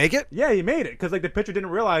base. Did he make it? Yeah, he made it. Because, like, the pitcher didn't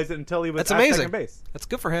realize it until he was That's at amazing. second base. That's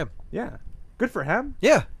good for him. Yeah. Good for him.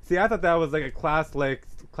 Yeah. See, I thought that was like a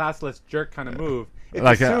classless jerk kind of move. It's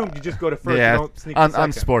Like assumed you just go to first. yeah, You don't sneak to second.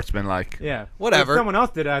 unsportsmanlike. Yeah, Whatever. If someone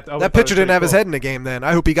else did that. That pitcher didn't have his head in the game then.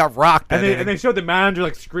 I hope he got rocked. And that they inning. showed the manager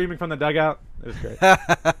like screaming from the dugout. It was great.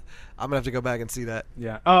 I'm gonna have to go back and see that.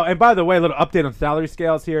 Yeah. Oh, and by the way, a little update on salary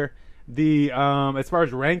scales here. The as far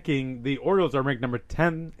as ranking, the Orioles are ranked number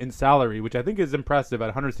 10 in salary, which I think is impressive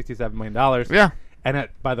at $167 million. Yeah. And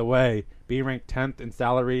by the way, being ranked 10th in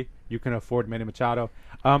salary, you can afford Manny Machado.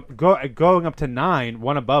 Going up to 9,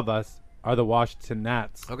 one above us, are the Washington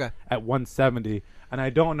Nats. Okay. At 170, and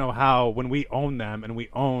I don't know how when we own them and we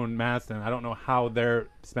own Madison, I don't know how they're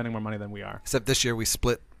spending more money than we are. Except this year we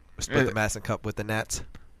split the Madison Cup with the Nats.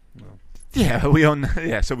 Yeah, we own.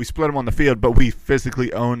 Yeah, so we split them on the field, but we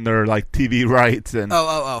physically own their like TV rights and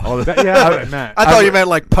Oh. all the. That, yeah, that's what I meant. I thought you meant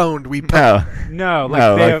like pwned. We pwned. No, No, like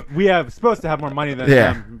No, they like- we have supposed to have more money than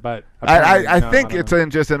Yeah. them, but I apparently, no, think don't it's know.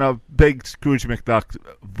 just in a big Scrooge McDuck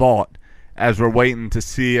vault as we're waiting to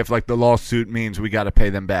see if like the lawsuit means we got to pay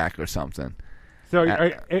them back or something. So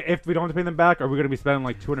if we don't have to pay them back, are we going to be spending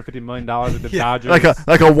like $250 million with the Yeah. Dodgers?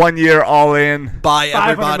 Like a 1 year all in. Buy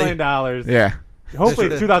 $500 everybody. million. Yeah. Hopefully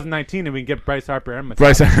This is- 2019 and we can get Bryce Harper and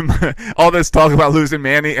Machado. Bryce, all this talk about losing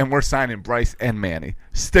Manny, and we're signing Bryce and Manny.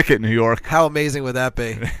 Stick it, New York. How amazing would that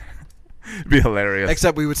be? It'd be hilarious.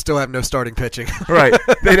 Except we would still have no starting pitching. right.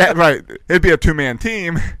 Right. It'd be a 2-man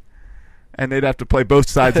team, and they'd have to play both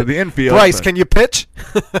sides of the infield. Bryce, but can you pitch?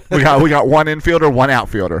 we got one infielder, one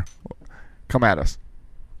outfielder. Come at us.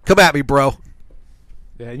 Come at me, bro.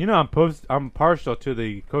 Yeah, you know I'm partial to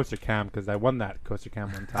the Coaster Cam because I won that Coaster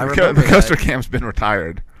Cam one I time. remember The Coaster that. Cam's been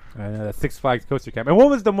retired. The Six Flags Coaster Cam. And what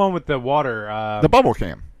was the one with the water? The bubble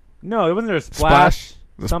cam. No, it wasn't there a splash.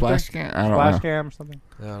 The something? splash cam. I don't Splash know. cam or something.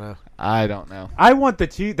 I don't know. I don't know. I want the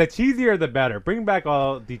cheesier the better. Bring back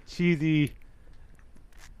all the cheesy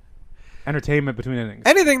entertainment between innings.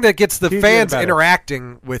 Anything that gets the Cheesier fans the better.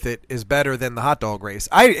 interacting with it is better than the hot dog race.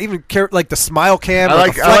 I even care like the smile cam I or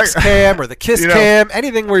like- the I flex like- cam or the kiss You know, cam.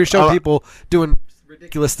 Anything where you show I- people doing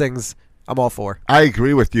ridiculous things, I'm all for. I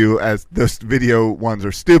agree with you as those video ones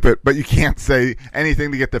are stupid, but you can't say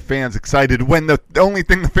anything to get the fans excited when the only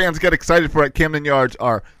thing the fans get excited for at Camden Yards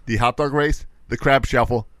are the hot dog race, the crab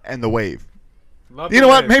shuffle, and the wave. Love You the know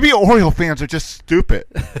what? wave. Maybe Oriole fans are just stupid.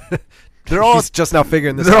 They're all He's just now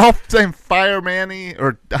figuring this they're out. all saying Fire Manny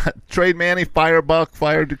or Trade Manny, Fire Buck,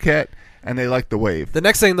 Fire Duquette, and they like the wave. The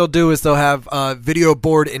next thing they'll do is they'll have video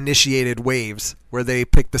board initiated waves where they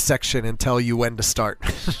pick the section and tell you when to start.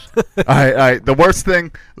 all right. The worst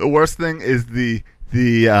thing is the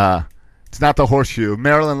it's not the horseshoe.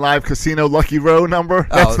 Maryland Live Casino Lucky Row number.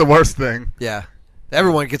 That's Oh. the worst thing. Yeah.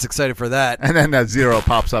 Everyone gets excited for that. And then that 0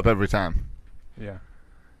 pops up every time. Yeah.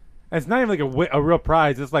 And it's not even like a real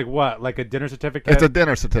prize. It's like what? Like a dinner certificate? It's a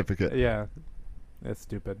dinner certificate. Yeah. That's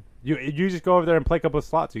stupid. You just go over there and play a couple of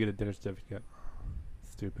slots, you get a dinner certificate.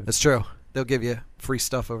 Stupid. That's true. They'll give you free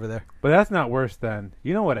stuff over there. But that's not worse than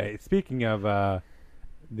you know what? Speaking of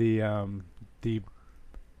the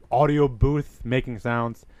audio booth making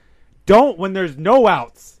sounds, don't when there's no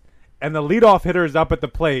outs and the leadoff hitter is up at the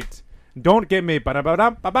plate. Don't get me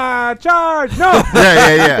ba-da-ba-da-ba-ba, charge. No,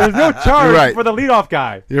 Yeah. there's no charge You're right. for the leadoff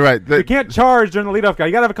guy. You're right. You can't charge during the leadoff guy.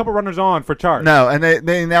 You gotta have a couple runners on for charge. No, and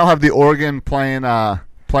they now have the organ playing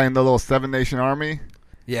playing the little Seven Nation Army.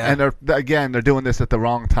 Yeah. And they're doing this at the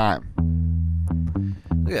wrong time.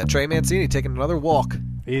 Look at that, Trey Mancini taking another walk.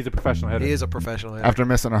 He's a professional hitter. He is a professional hitter. After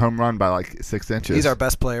missing a home run by like 6 inches. He's our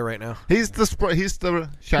best player right now. He's the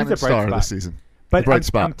shining bright star of spot. the season. But bright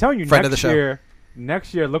spot. I'm telling you, Friend of the show.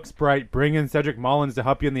 next year looks bright. Bring in Cedric Mullins to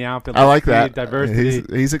help you in the outfield. I like that. Diversity.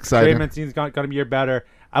 He's Trey exciting. Mancini's got to be a year better.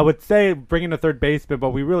 I would say bring in a third baseman,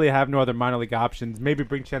 but we really have no other minor league options. Maybe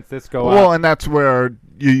bring Chance Cisco Well, out. and that's where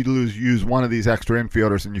you use one of these extra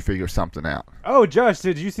infielders and you figure something out. Oh, Josh,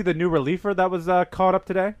 did you see the new reliever that was caught up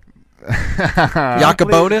today?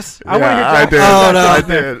 Yacobonis? I wanna hear I Jack- did. Oh, no. I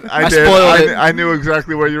did. I spoiled it. I knew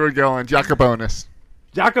exactly where you were going. Jacobonis.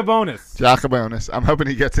 Jacobonis. I'm hoping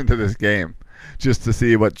he gets into this game just to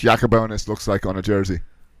see what Jacobonis looks like on a jersey.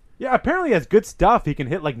 Yeah, apparently he has good stuff. He can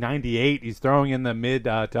hit like 98. He's throwing in the mid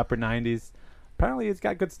to upper 90s. Apparently he's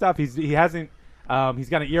got good stuff. He's got an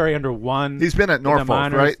ERA under 1. He's been at in the Norfolk,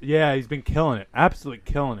 minors. right? Yeah, he's been killing it. Absolutely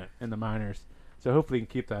killing it in the minors. So hopefully he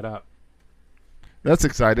can keep that up. That's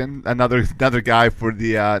exciting. Another guy for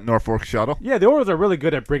the Norfolk Shuttle. Yeah, the Orioles are really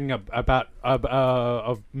good at bringing up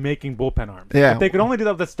of making bullpen arms. Yeah. If they could only do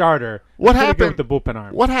that with the starter. What they're pretty good happened? with the bullpen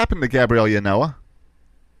arms? What happened to Gabriel Yanoa?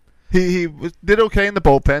 He did okay in the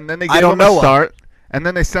bullpen. Then they I gave don't him know a start, and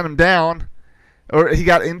then they sent him down, or he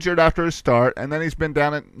got injured after his start, and then he's been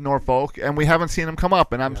down at Norfolk, and we haven't seen him come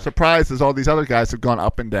up. And I'm surprised as all these other guys have gone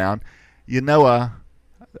up and down. Yanoa,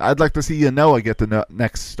 I'd like to see Yanoa get the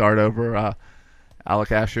next start over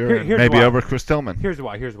Alec Asher and Here's maybe why. over Chris Tillman. Here's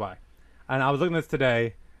why. And I was looking at this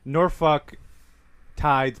today. Norfolk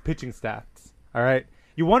Tide's pitching stats. All right.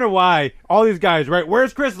 You wonder why all these guys, right?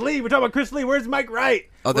 Where's Chris Lee? We're talking about Chris Lee. Where's Mike Wright?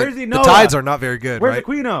 Oh, Where's the Noah? Tides are not very good, Where's right?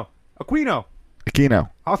 Aquino? Aquino.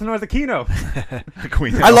 Also known as Aquino.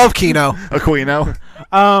 Aquino. I love Keno. Aquino.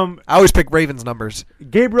 I always pick Ravens numbers.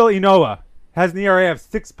 Gabriel Inoa has an ERA of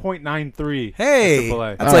 6.93. Hey, at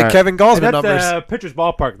AAA. that's All like right. Kevin Gausman And that's numbers. pitcher's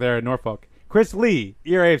ballpark there in Norfolk. Chris Lee,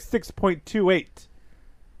 ERA of 6.28.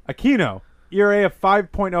 Aquino, ERA of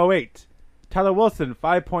 5.08. Tyler Wilson,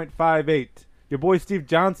 5.58. Your boy Steve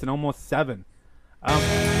Johnson, almost 7.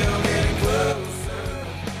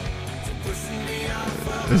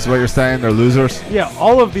 This is what you're saying? They're losers? Yeah,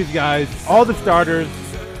 all of these guys, all the starters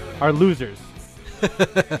are losers.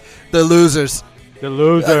 The losers. The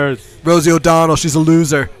losers. Rosie O'Donnell, she's a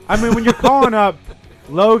loser. I mean, when you're calling up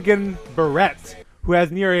Logan Barrett, who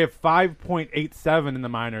has an ERA of 5.87 in the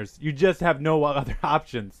minors, you just have no other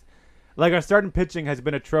options. Like, our starting pitching has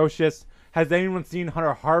been atrocious. Has anyone seen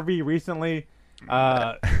Hunter Harvey recently?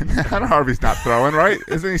 Hunter Harvey's not throwing, right?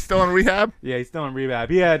 Isn't he still in rehab? Yeah, he's still in rehab.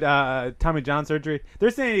 He had Tommy John surgery. They're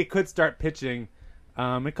saying he could start pitching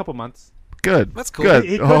in a couple months. Good. That's cool. Good.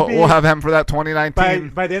 He could be- We'll have him for that 2019.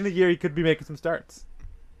 By the end of the year, he could be making some starts.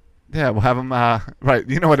 Yeah, we'll have him. Right.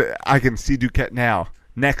 You know what? I can see Duquette now.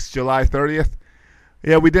 Next July 30th.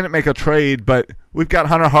 Yeah, we didn't make a trade, but we've got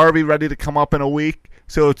Hunter Harvey ready to come up in a week.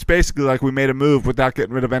 So it's basically like we made a move without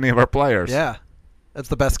getting rid of any of our players. Yeah, that's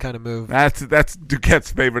the best kind of move. That's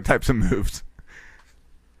Duquette's favorite types of moves.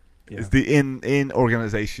 Yeah. Is the in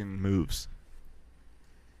organization moves.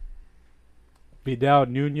 Vidal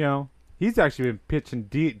Nuno, he's actually been pitching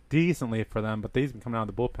decently for them, but he's been coming out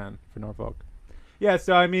of the bullpen for Norfolk. Yeah,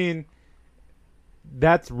 so I mean,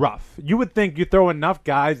 that's rough. You would think you throw enough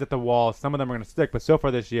guys at the wall, some of them are going to stick, but so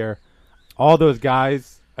far this year, all those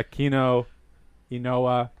guys, Aquino,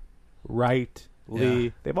 Inoa, Wright, Lee, Yeah.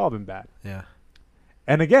 they've all been bad. Yeah.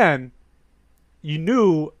 And again, you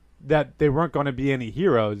knew that they weren't going to be any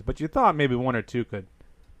heroes, but you thought maybe one or two could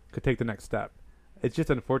take the next step. It's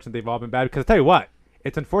just unfortunate they've all been bad. Because I'll tell you what,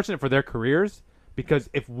 it's unfortunate for their careers, because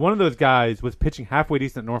if one of those guys was pitching halfway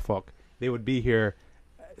decent at Norfolk, they would be here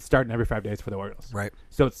starting every 5 days for the Orioles. Right.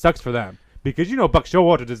 So it sucks for them. Because Buck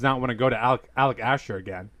Showalter does not want to go to Alec Asher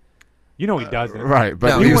again. He doesn't. Right, but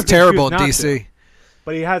No, he he was wants to terrible in choose not DC. to.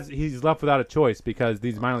 But he's left without a choice because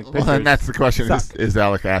these minor league pitchers. Well, and that's the question: suck. is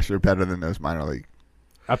Alec Asher better than those minor league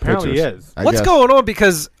Apparently pitchers? he is. I What's guess. going on?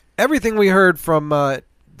 Because everything we heard from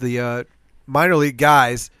the minor league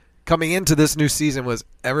guys coming into this new season was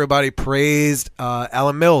everybody praised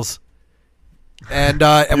Alan Mills. And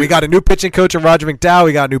we got a new pitching coach in Roger McDowell.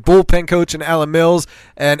 We got a new bullpen coach in Alan Mills.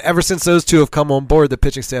 And ever since those two have come on board, the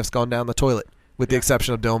pitching staff's gone down the toilet, with the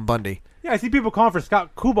exception of Dylan Bundy. Yeah, I see people calling for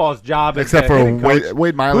Scott Kubal's job as Except the for hitting coach.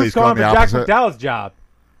 Wade Miley's Who's calling going for the Jack opposite. McDowell's job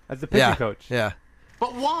as the pitching Yeah, coach? yeah.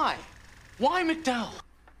 But why? Why McDowell?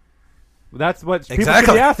 That's what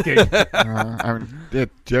Exactly. people should be asking. I mean,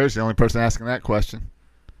 Joe's the only person asking that question.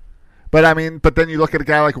 But then you look at a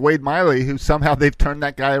guy like Wade Miley, who somehow they've turned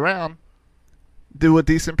that guy around, to a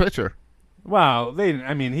decent pitcher. Well,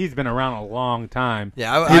 he's been around a long time.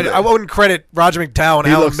 Yeah, I wouldn't credit Roger McDowell and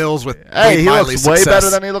Alan Mills with he Miley's looks way success. better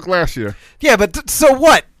than he looked last year. Yeah, but so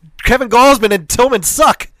what? Kevin Gausman and Tillman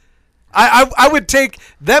suck. I would take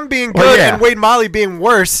them being good and Wade Miley being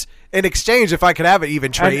worse in exchange if I could have an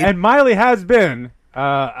even trade. And Miley has been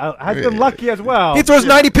lucky as well. He throws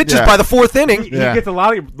 90 pitches by the fourth inning. He gets a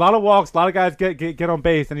lot of walks. A lot of guys get on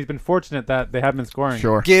base, and he's been fortunate that they have been scoring.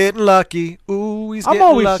 Sure, getting lucky. Ooh, he's I'm getting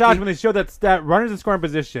always lucky. shocked when they show that stat. Runners in scoring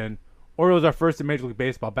position. Orioles are first in Major League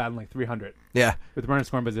Baseball, batting like 300. Yeah, with runners in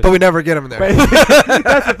scoring position. But we never get him there.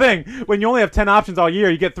 That's the thing. When you only have 10 options all year,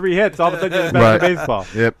 you get 3 hits. All of a sudden, you're the best in baseball.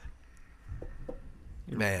 Yep.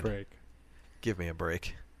 Man, give me a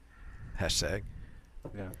break. Hashtag.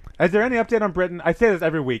 Yeah. Is there any update on Britton? I say this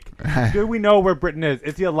every week. Do we know where Britton is?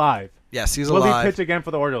 Is he alive? Yes, he's alive. alive. Will he pitch again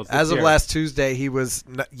for the Orioles As of year? last Tuesday, he was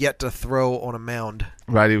yet to throw on a mound.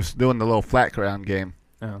 Right, he was doing the little flat ground game.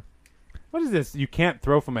 Oh. What is this? You can't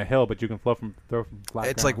throw from a hill, but you can throw from flat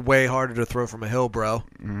It's ground. like way harder to throw from a hill, bro.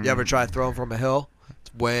 Mm. You ever try throwing from a hill?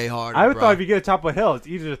 It's way harder. I would bro. thought if you get to top of a hill, it's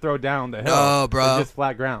easier to throw down the hill. No, bro. Than just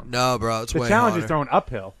flat ground. No, bro. It's the way challenge harder. is throwing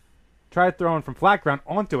uphill. Try throwing from flat ground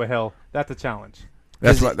onto a hill. That's a challenge.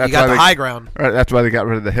 That's you got the high ground. Right, that's why they got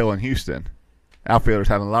rid of the hill in Houston. Outfielders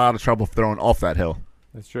having a lot of trouble throwing off that hill.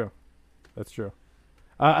 That's true. That's true.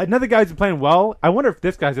 Another guy who's been playing well. I wonder if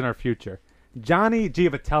this guy's in our future. Johnny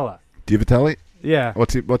Giavotella. Giavitelli? Yeah.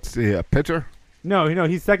 What's he? Pitcher? No,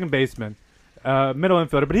 he's second baseman, middle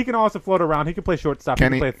infielder, but he can also float around. He can play shortstop. He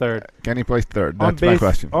can play third. Can he play third? On That's base, my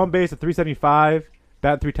question. On base at 375,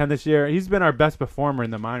 batting 310 this year. He's been our best performer in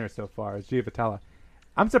the minors so far, is Giavotella.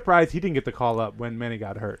 I'm surprised he didn't get the call up when Manny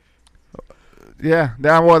got hurt. Yeah.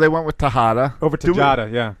 Well, they went with Tejada. Over Tejada,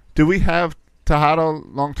 yeah. Do we have Tejada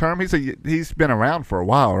long term? He's been around for a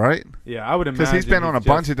while, right? Yeah, I would imagine. Because he's been on a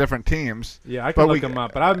bunch of different teams. Yeah, I can look him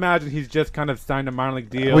up. But I imagine he's just kind of signed a minor league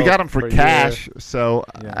deal. We got him for cash. So,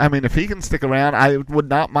 yeah. I mean, if he can stick around, I would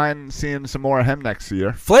not mind seeing some more of him next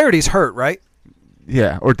year. Flaherty's hurt, right?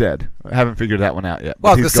 Yeah, or dead. I haven't figured that one out yet.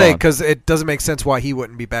 Well, I was going to say, because it doesn't make sense why he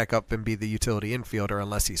wouldn't be back up and be the utility infielder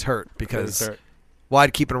unless he's hurt. Because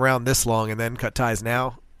why'd keep him around this long and then cut ties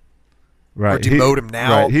now? Right. Or demote him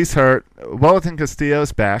now? Right, he's hurt. Wellington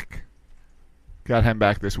Castillo's back. Got him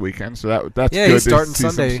back this weekend, so that's good. Yeah, he's starting see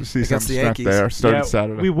Sunday see against some the strength Yankees. there. Starting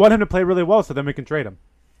Saturday. We want him to play really well so then we can trade him.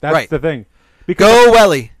 That's right. the thing. Because Go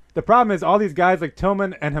Welly. The problem is all these guys like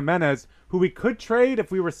Tillman and Jimenez, who we could trade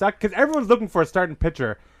if we were stuck, because everyone's looking for a starting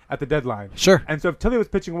pitcher at the deadline. Sure. And so if Tilly was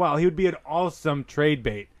pitching well, he would be an awesome trade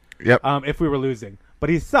bait. Yep. If we were losing. But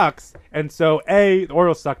he sucks, and so A, the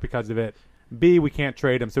Orioles suck because of it. B, we can't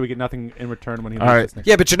trade him, so we get nothing in return when he loses.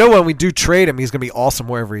 Yeah, but when we do trade him, he's going to be awesome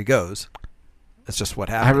wherever he goes. That's just what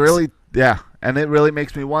happens. And it really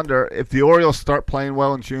makes me wonder if the Orioles start playing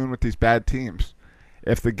well in June with these bad teams,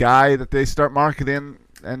 if the guy that they start marketing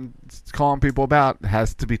and calling people about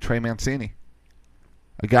has to be Trey Mancini,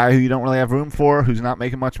 a guy who you don't really have room for, who's not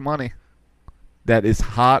making much money, that is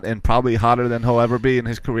hot and probably hotter than he'll ever be in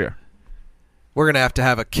his career. We're going to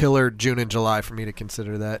have a killer June and July for me to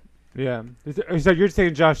consider that. Yeah. So you're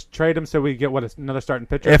saying, Josh, trade him so we get, another starting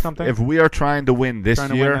pitcher or something? If we are trying to win this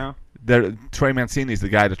year, Trey Mancini's the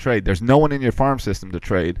guy to trade. There's no one in your farm system to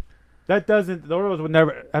trade. That doesn't. The Orioles would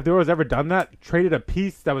never. Have the Orioles ever done that? Traded a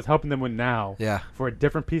piece that was helping them win now. Yeah. For a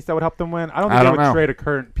different piece that would help them win. I don't think they would trade a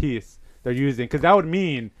current piece they're using, because that would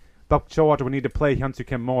mean Buck Showalter would need to play Hyun-Soo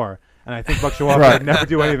Kim more, and I think Buck Showalter would never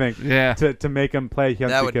do anything to make him play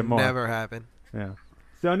Hyun-Soo Kim more. That would never happen. Yeah.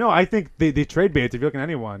 So no, I think the trade baits. If you're looking at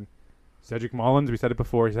anyone, Cedric Mullins, we said it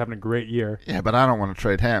before, he's having a great year. Yeah, but I don't want to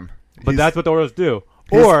trade him. But that's what the Orioles do.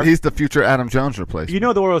 He's the future Adam Jones replacement. You know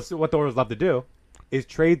what the Orioles love to do is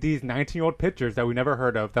trade these 19-year-old pitchers that we never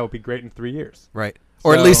heard of that would be great in 3 years. Right.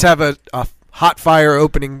 Or at least have a hot fire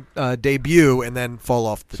opening debut and then fall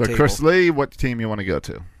off the table. So Chris Lee, what team you want to go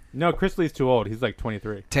to? No, Chris Lee's too old. He's like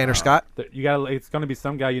 23. Tanner Scott? It's going to be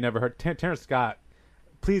some guy you never heard. Tanner Scott.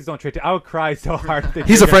 Please don't trade. I would cry so hard if they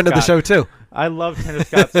He's trade a friend Tanner of the show, too. I love Tanner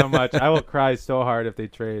Scott so much. I will cry so hard if they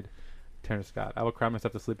trade Tanner Scott. I will cry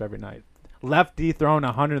myself to sleep every night. Lefty throwing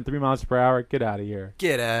 103 miles per hour. Get out of here.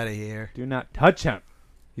 Get out of here. Do not touch him.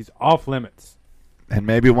 He's off limits. And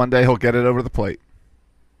maybe one day he'll get it over the plate.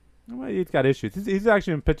 Well, he's got issues. He's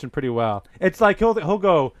actually been pitching pretty well. It's like he'll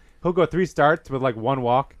go 3 starts with like 1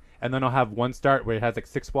 walk, and then he'll have 1 start where he has like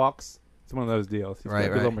 6 walks. It's one of those deals. He's got to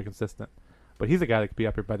be a little more consistent. But he's a guy that could be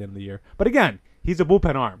up here by the end of the year. But again, he's a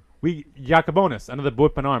bullpen arm. Yacobonis, another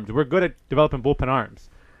bullpen arms. We're good at developing bullpen arms.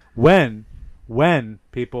 When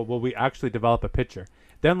people will we actually develop a pitcher?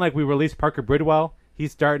 Then like we release Parker Bridwell,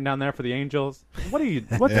 He's starting down there for the Angels.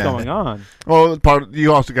 What's Yeah. going on? Well,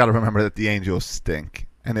 you also got to remember that the Angels stink,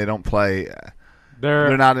 and they don't play.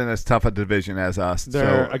 They're not in as tough a division as us.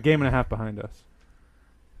 They're so a game and a half behind us.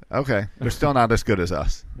 okay, they're still not as good as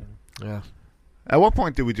us. Yeah. At what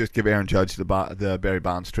point do we just give Aaron Judge the Barry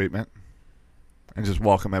Bonds treatment and just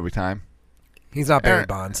walk him every time? He's not Barry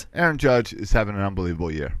Bonds. Aaron Judge is having an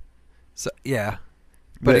unbelievable year. So yeah.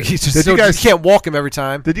 But Did- he's just did so you guys- you can't walk him every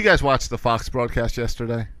time. Did you guys watch the Fox broadcast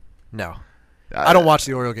yesterday? No. I don't watch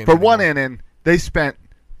the Oriole game For anymore. one inning, they spent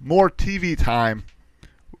more TV time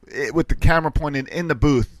with the camera pointed in the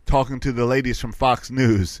booth talking to the ladies from Fox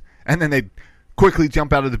News, and then they quickly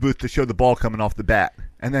jump out of the booth to show the ball coming off the bat,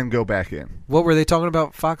 and then go back in. What were they talking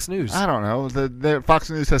about? Fox News. I don't know. The Fox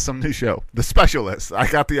News has some new show, The Specialist. I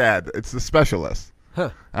got the ad. It's The Specialist.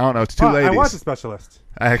 Huh. I don't know. It's two I ladies. watched The Specialist.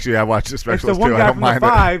 I watched The It's Specialist the one too. I guy don't from the mind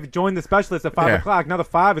it. 5 joined The Specialist at 5 Yeah. o'clock. Now the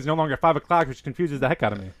 5 is no longer 5 o'clock, which confuses the heck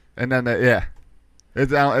out of me. And then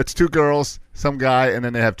it's two girls, some guy, and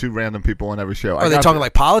then they have two random people on every show. Are they talking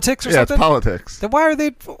like politics or Yeah, something? it's politics. Then why are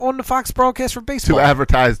they on the Fox broadcast for baseball? To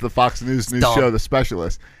advertise the Fox News dumb. show, The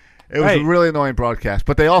Specialist. It was a really annoying broadcast.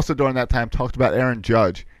 But they also, during that time, talked about Aaron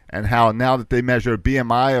Judge and how now that they measure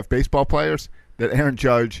BMI of baseball players, that Aaron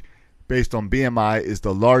Judge, based on BMI, is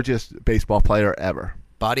the largest baseball player ever.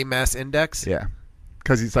 Body mass index? Yeah.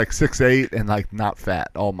 Because he's like 6'8" and like not fat,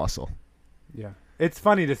 all muscle. Yeah. It's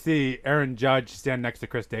funny to see Aaron Judge stand next to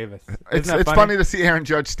Chris Davis. It's Isn't that funny to see Aaron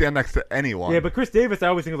Judge stand next to anyone. Yeah, but Chris Davis, I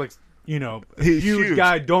always think of like, a He's huge huge.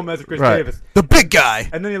 guy. Don't mess with Chris Right. Davis. The big guy.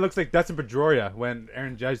 And then he looks like Dustin Pedroia when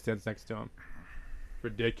Aaron Judge stands next to him.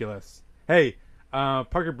 Ridiculous. Hey,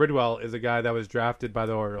 Parker Bridwell is a guy that was drafted by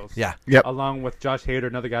the Orioles. Yeah. Yep. Along with Josh Hader,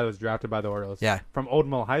 another guy that was drafted by the Orioles. Yeah. From Old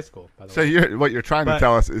Mill High School, by the So way. what you're trying to But-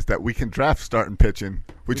 tell us is that we can draft starting pitching.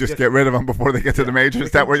 We just just- get rid of them before they get to the majors. We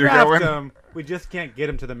Is that can where you're draft going? him, we just can't get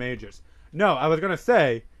him to the majors. No, I was going to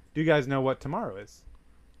say, do you guys know what tomorrow is?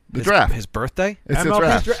 The draft. His birthday? It's the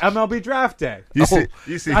draft. MLB Draft Day. You see I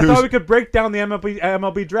who's thought we could break down the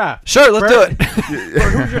MLB Draft. Sure, let's do it.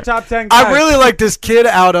 Who's your top 10 guys? I really like this kid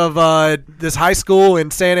out of this high school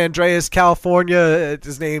in San Andreas, California.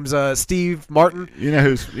 His name's Steve Martin. you know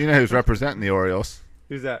who's representing the Orioles?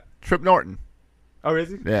 Who's that? Trip Norton. Oh, is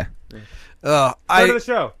he? Yeah. Friend of the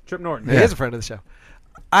show, Trip Norton. He Yeah. is a friend of the show.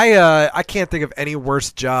 I can't think of any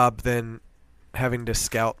worse job than having to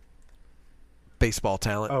scout baseball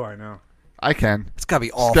talent. Oh, I know. I can. It's got to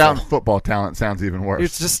be awful. Scouting football talent sounds even worse. You're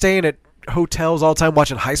just staying at hotels all the time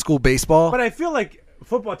watching high school baseball. But I feel like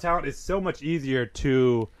football talent is so much easier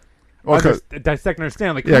to Well, 'cause- dissect and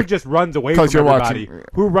understand. Like, Yeah, who just runs away from 'cause you're everybody? watching-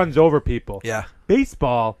 Who runs over people? Yeah.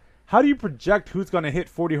 Baseball, how do you project who's going to hit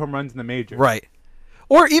 40 home runs in the majors? Right.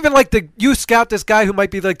 Or even like you scout this guy who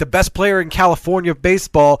might be like the best player in California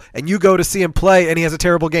baseball, and you go to see him play, and he has a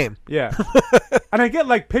terrible game. Yeah. And I get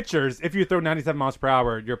like pitchers, if you throw 97 miles per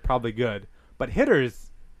hour, you're probably good. But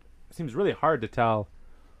hitters, it seems really hard to tell.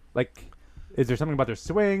 Like, is there something about their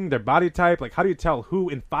swing, their body type? Like, how do you tell who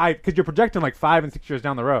in 5? Because you're projecting like 5 and 6 years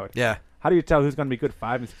down the road. Yeah. How do you tell who's going to be good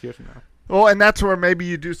 5 and 6 years from now? Well, and that's where maybe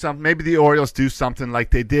you do something. Maybe the Orioles do something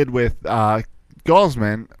like they did with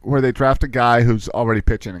Guzman, where they draft a guy who's already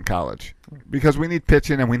pitching in college. Because we need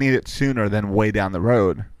pitching, and we need it sooner than way down the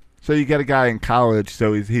road. So you get a guy in college,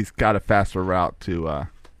 so he's got a faster route to And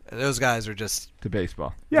those guys are just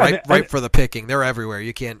baseball. Yeah, ripe for the picking. They're everywhere.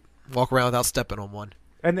 You can't walk around without stepping on one.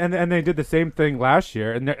 And they did the same thing last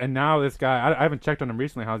year, and now this guy, I haven't checked on him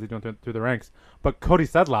recently. How's he doing through the ranks? But Cody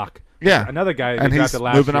Sedlock, Yeah. another guy, And they he's drafted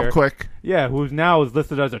last moving year. up quick. Yeah, who's now is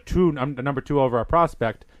listed as a number 2 over our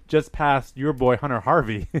prospect, just past your boy Hunter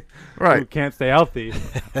Harvey, who Right. can't stay healthy,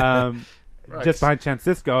 just behind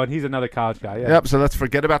Francisco, and he's another college guy. Yeah. Yep, so let's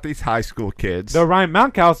forget about these high school kids. Though Ryan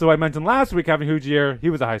Mountcastle, who I mentioned last week, having a huge year, he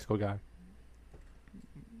was a high school guy.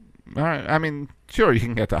 All right. I mean, sure, you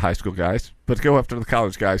can get the high school guys, but go after the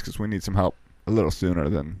college guys because we need some help a little sooner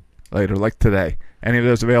than later, like today. Any of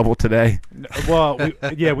those available today? Well, we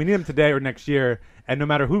need them today or next year, and no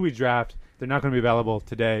matter who we draft, they're not going to be available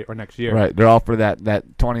today or next year. Right. They're all for that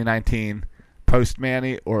 2019 post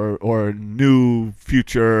Manny or new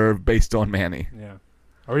future based on Manny. Yeah.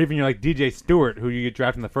 Or even you're like DJ Stewart, who you get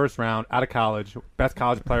drafted in the first round out of college, best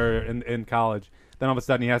college player in college. Then all of a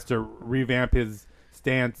sudden he has to revamp his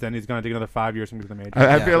stance, and he's going to take another 5 years to move to the major.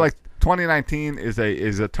 I feel like 2019 is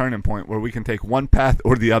a turning point where we can take one path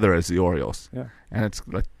or the other as the Orioles. Yeah. And it's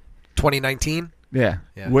like 2019? Yeah.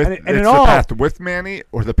 Yeah. With And it's it the all- path with Manny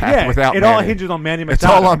or the path without it Manny. all hinges on Manny Machado. It's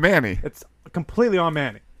all on Manny. It's completely on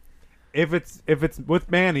Manny. If it's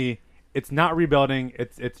with Manny, it's not rebuilding.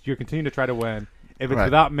 It's you're continuing to try to win. If it's Right.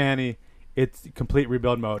 without Manny, it's complete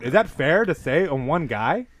rebuild mode. Is that fair to say on one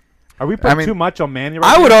guy? Are we putting too much on Manny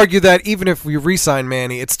I would argue that even if we re-sign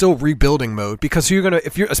Manny, it's still rebuilding mode because especially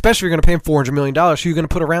if you're going to pay him $400 million, who are you going to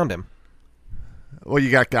put around him? Well, you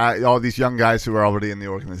got all these young guys who are already in the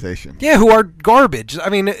organization. Yeah, who are garbage. I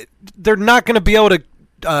mean, they're not going to be able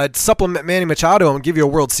to supplement Manny Machado and give you a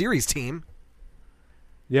World Series team.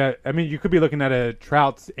 Yeah, I mean, you could be looking at a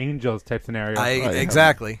Trout's Angels type scenario.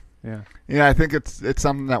 Exactly. Yeah. Yeah, I think it's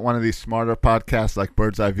something that one of these smarter podcasts like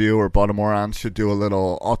Bird's Eye View or Baltimoreans should do a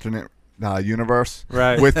little alternate universe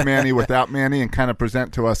with Manny, without Manny, and kind of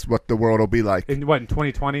present to us what the world will be like. In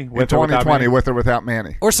 2020? In 2020, with or without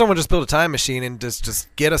Manny. Or someone just build a time machine and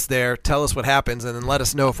just get us there, tell us what happens, and then let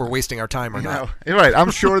us know if we're wasting our time or not. You're right.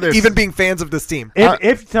 I'm sure there's... Even being fans of this team.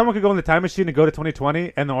 If someone could go in the time machine and go to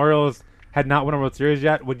 2020 and the Orioles had not won a World Series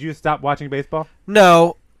yet, would you stop watching baseball?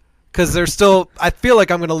 No. Because there's still, I feel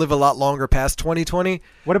like I'm going to live a lot longer past 2020.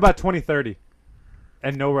 What about 2030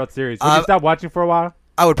 and no World Series? Would you stop watching for a while?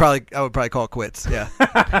 I would probably call it quits. Yeah.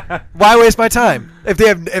 Why waste my time if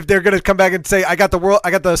they're going to come back and say I got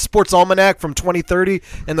the Sports Almanac from 2030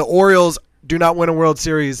 and the Orioles do not win a World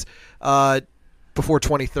Series before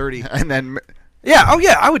 2030 and then. Yeah. Oh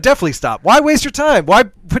yeah. I would definitely stop. Why waste your time?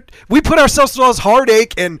 We put ourselves through all this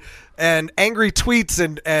heartache and angry tweets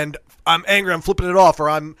and I'm angry, I'm flipping it off, or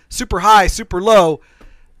I'm super high, super low.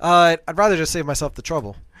 I'd rather just save myself the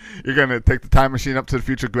trouble. You're going to take the time machine up to the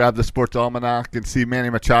future, grab the Sports Almanac, and see Manny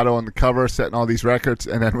Machado on the cover setting all these records,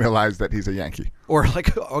 and then realize that he's a Yankee. Or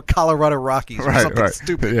like a Colorado Rockies or something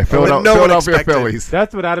stupid. Yeah, Philadelphia Phillies.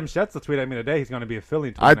 That's what Adam Schetzel tweeted at me today. He's going to be a Philly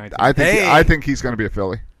in 2019. I think he's going to be a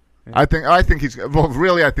Philly. Yeah. I think he's – well,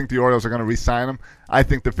 really, I think the Orioles are going to re-sign him. I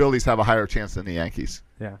think the Phillies have a higher chance than the Yankees.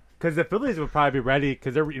 Yeah. Because the Phillies would probably be ready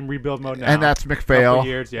because they're in rebuild mode now. And that's McPhail.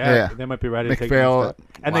 Years, they might be ready to take the next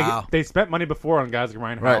step. And they spent money before on guys like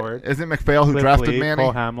Ryan Howard. Isn't McPhail who drafted Manny?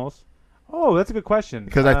 Cole Hamels. Oh, that's a good question.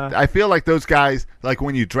 Because I feel like those guys, like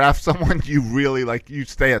when you draft someone, you really you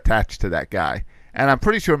stay attached to that guy. And I'm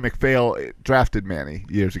pretty sure McPhail drafted Manny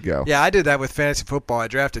years ago. Yeah, I did that with fantasy football. I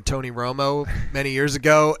drafted Tony Romo many years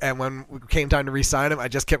ago, and when it came time to re-sign him, I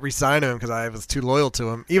just kept re-signing him because I was too loyal to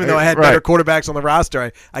him. Even though I had better quarterbacks on the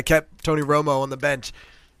roster, I kept Tony Romo on the bench.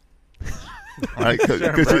 Right,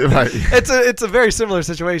 It's a very similar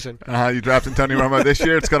situation. You drafting Tony Romo this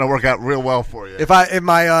year, it's going to work out real well for you. In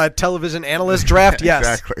my television analyst draft,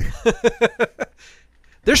 yes. Exactly.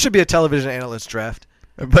 There should be a television analyst draft.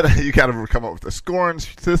 But you got to come up with a scoring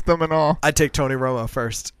system and all. I'd take Tony Romo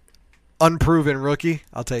first. Unproven rookie.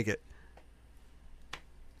 I'll take it.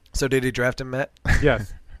 So did he draft him, Matt?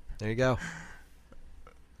 Yes. There you go.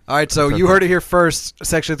 All right, so you heard it here first.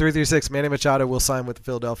 Section 336, Manny Machado will sign with the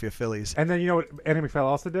Philadelphia Phillies. And then you know what Andy McPhail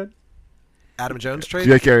also did? Adam Jones trade?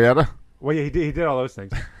 Jake Arrieta? Well, yeah, he did all those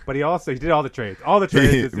things. But he did all the trades. All the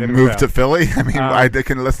trades. He moved to Philly? I mean, I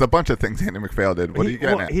can list a bunch of things Andy McPhail did. What are you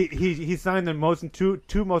getting at? He signed the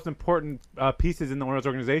two most important pieces in the Orioles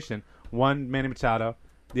organization. One, Manny Machado.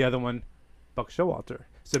 The other one, Buck Showalter.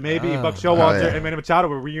 So maybe Buck Showalter and Manny Machado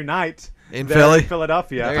will reunite in Philly,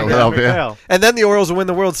 Philadelphia. And then the Orioles will win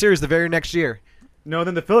the World Series the very next year. No,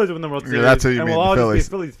 then the Phillies will win the World Series. That's what you mean, we'll all Phillies.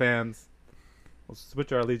 just be Phillies fans. We'll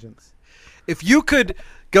switch our allegiance. If you could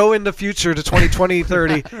go in the future to 2020,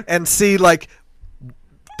 30 and see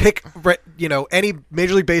pick any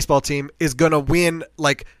Major League Baseball team is going to win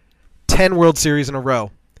 10 World Series in a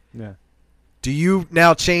row. Yeah. Do you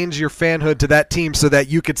now change your fanhood to that team so that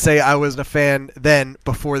you could say I was a fan then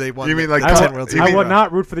before they won? You mean like 10 World Series? I would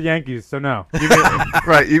not root for the Yankees, so no. You mean,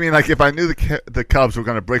 right? You mean like if I knew the Cubs were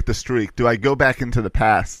going to break the streak, do I go back into the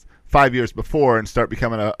past 5 years before and start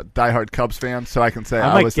becoming a diehard Cubs fan so I can say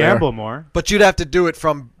I was gamble there? more? But you'd have to do it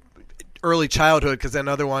from early childhood because then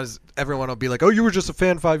otherwise everyone will be like, "Oh, you were just a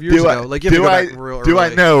fan 5 years ago." Like, you have to go back real early. Do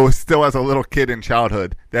I know still as a little kid in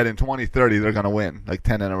childhood that in 2030 they're going to win like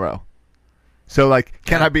 10 in a row? So, like,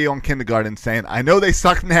 can I be on kindergarten saying, I know they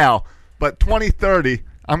suck now, but 2030,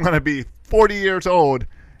 I'm going to be 40 years old,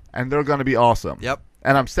 and they're going to be awesome. Yep.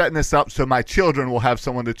 And I'm setting this up so my children will have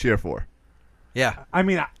someone to cheer for. Yeah. I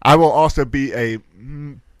mean, I will also be a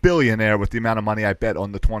billionaire with the amount of money I bet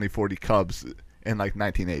on the 2040 Cubs in, like,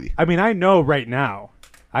 1980. I mean, I know right now,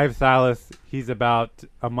 I have Silas. He's about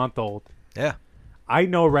a month old. Yeah. I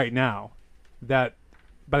know right now that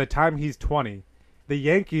by the time he's 20, the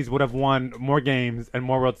Yankees would have won more games and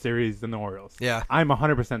more World Series than the Orioles. Yeah. I'm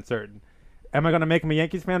 100% certain. Am I going to make him a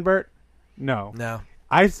Yankees fan, Bert? No. No.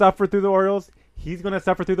 I suffer through the Orioles. He's going to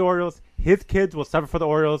suffer through the Orioles. His kids will suffer for the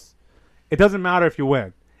Orioles. It doesn't matter if you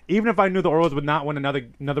win. Even if I knew the Orioles would not win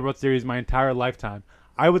another World Series my entire lifetime,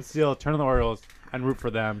 I would still turn on the Orioles and root for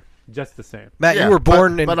them just the same. Matt, Yeah, you were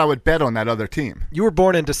born in but I would bet on that other team. you were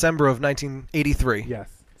born in December of 1983. Yes.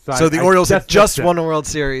 So the Orioles had just missed it. won a World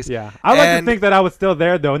Series. Yeah, I like to And- think that I was still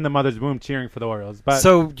there though in the mother's womb cheering for the Orioles. But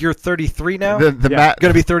So you're 33 now. The Yeah. Matt,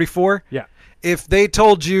 Going to be 34. yeah, If they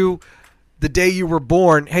told you the day you were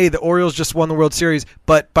born, hey, the Orioles just won the World Series,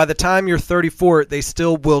 but by the time you're 34, they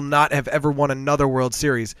still will not have ever won another World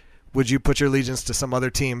Series, would you put your allegiance to some other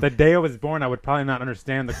team? the day I was born, I would probably not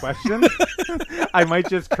understand the question. I might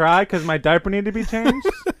just cry because my diaper needed to be changed.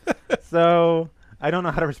 So I don't know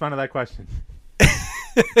how to respond to that question.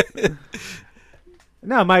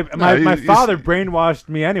 No, my you father brainwashed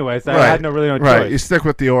me anyway, so I Right. had no right? You choice. stick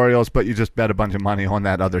with the Orioles, but you just bet a bunch of money on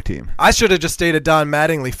that other team. I should have just stayed a Don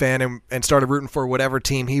Mattingly fan and started rooting for whatever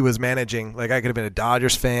team he was managing. Like, I could have been a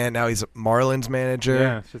Dodgers fan. Now he's a Marlins manager.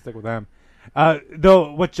 Yeah, should stick with them.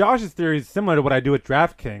 Though what Josh's theory is similar to what I do with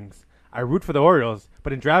DraftKings. I root for the Orioles,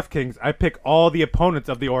 but in DraftKings, I pick all the opponents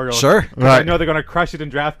of the Orioles. Sure. 'Cause I Right. know they're going to crush it in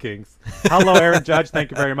DraftKings. Hello, Aaron Judge. Thank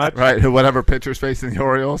you very much. Right, whatever pitcher's facing the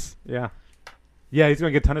Orioles. Yeah. Yeah, he's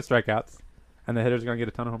going to get a ton of strikeouts, and the hitters are going to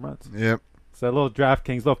get a ton of home runs. Yep. So a little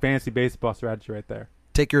DraftKings, little fantasy baseball strategy right there.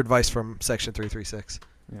 Take your advice from Section 336.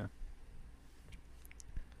 Yeah.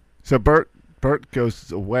 So Bert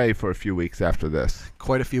goes away for a few weeks after this.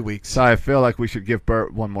 Quite a few weeks. So I feel like we should give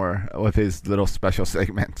Bert one more of his little special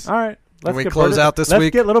segments. All right. Let's we get close Bert out this Let's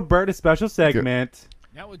week? get little Bert a special segment.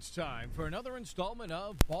 Now it's time for another installment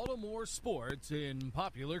of Baltimore Sports in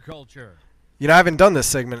Popular Culture. You know, I haven't done this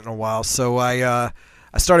segment in a while, so I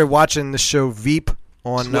started watching the show Veep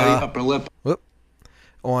on upper lip.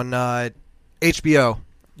 on HBO.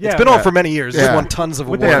 Yeah, It's been on for many years. It's Yeah. won tons of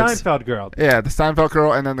With the awards. Seinfeld girl. Yeah, the Seinfeld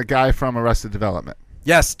girl and then the guy from Arrested Development.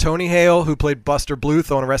 Yes, Tony Hale, who played Buster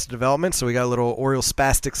Bluth on Arrested Development, so we got a little Orioles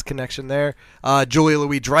Spastics connection there. Julia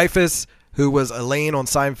Louis-Dreyfus, who was Elaine on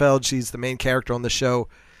Seinfeld. She's the main character on the show.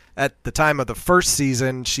 At the time of the first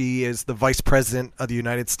season, she is the Vice President of the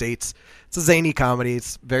United States. It's a zany comedy.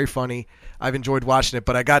 It's very funny. I've enjoyed watching it,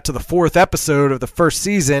 but I got to the 4th episode of the first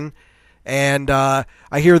season, and I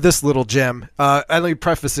hear this little gem. Let me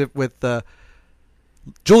preface it with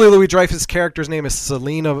Julia Louis-Dreyfus' character's name is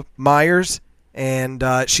Selena Myers, and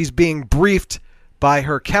she's being briefed by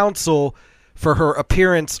her counsel for her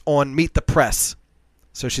appearance on Meet the Press.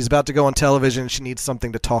 So she's about to go on television, and she needs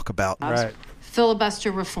something to talk about. Right.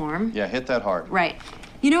 Filibuster reform. Yeah, hit that hard. Right.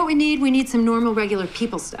 You know what we need? We need some normal, regular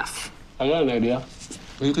people stuff. I got an idea.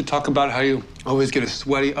 You could talk about how you always get a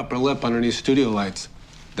sweaty upper lip underneath studio lights.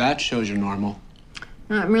 That shows you're normal.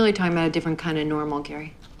 No, I'm really talking about a different kind of normal,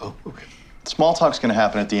 Gary. Oh, okay. Small talk's going to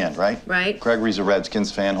happen at the end, right? Right. Gregory's a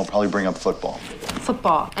Redskins fan. He'll probably bring up football.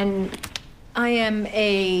 Football. And I am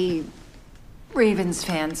a Ravens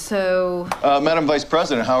fan, so Madam Vice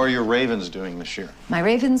President, how are your Ravens doing this year? my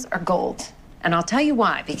Ravens are gold. And I'll tell you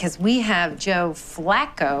why. Because we have Joe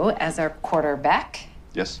Flacco as our quarterback.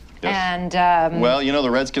 Yes. And, Well, you know,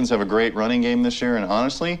 the Redskins have a great running game this year, and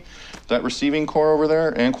honestly, that receiving core over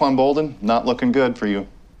there, Anquan Bolden, not looking good for you.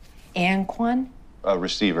 Anquan? A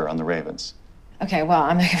receiver on the Ravens. Okay, well,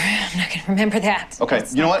 I'm not gonna remember that. Okay,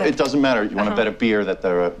 That's you know not what? good. It doesn't matter. You want to bet a beer that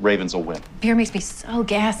the Ravens will win. Beer makes me so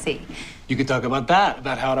gassy. You could talk about that,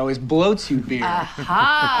 about how it always bloats you, beer.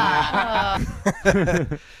 Aha!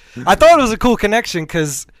 I thought it was a cool connection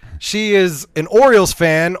because she is an Orioles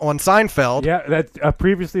fan on Seinfeld. Yeah, that's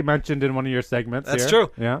previously mentioned in one of your segments. That's here.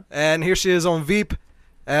 true. Yeah. And here she is on Veep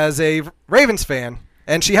as a Ravens fan.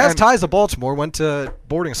 And she has ties to Baltimore, went to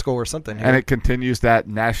boarding school or something. Here. And it continues that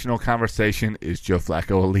national conversation, is Joe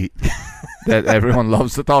Flacco elite? That everyone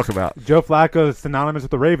loves to talk about. Joe Flacco is synonymous with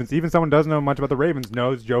the Ravens. Even someone who doesn't know much about the Ravens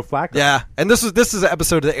knows Joe Flacco. Yeah, and this is an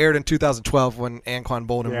episode that aired in 2012 when Anquan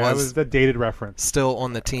Bolden Yeah, it was a dated reference. still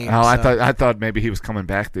on the team. Oh, so. I thought maybe he was coming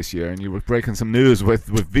back this year, and you were breaking some news with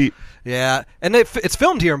Veep. Yeah, and it's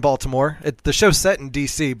filmed here in Baltimore. The show's set in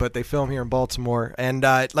D.C., but they film here in Baltimore. And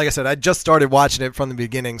like I said, I just started watching it from the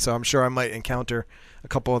beginning, so I'm sure I might encounter a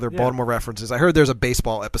couple other Baltimore references. I heard there's a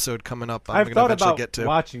baseball episode coming up. I'm I've gonna thought eventually about get to.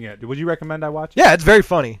 watching it. Would you recommend I watch it? Yeah, it's very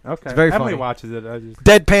funny. Okay. It's very Emily funny. watches it. I just...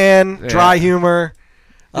 Deadpan, Yeah. dry humor.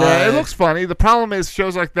 Yeah, it looks funny. The problem is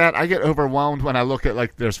shows like that, I get overwhelmed when I look at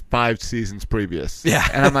like there's 5 seasons previous. Yeah.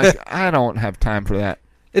 And I'm like, I don't have time for that.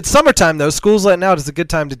 It's summertime though. School's letting out. It's a good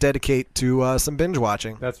time to dedicate to some binge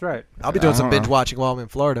watching. That's right. I'll be doing I some don't binge know. watching while I'm in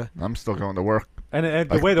Florida. I'm still going to work. And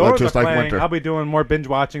the Like- way the like Orioles are just like playing, winter. I'll be doing more binge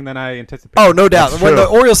watching than I anticipated. Oh, no doubt. That's When true. the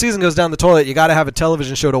Orioles season goes down the toilet, you got to have a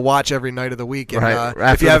television show to watch every night of the week. And, Right. if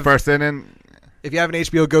After you the have first inning, if you have an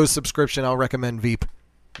HBO Go subscription, I'll recommend Veep.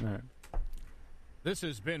 All right. This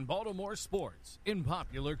has been Baltimore Sports in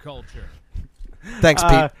Popular Culture. Thanks,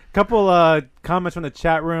 Pete. Couple comments from the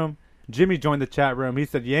chat room. Jimmy joined the chat room. He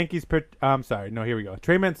said Yankees. Here we go.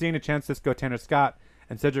 Trey Mancini, Chance Sisco, Tanner Scott,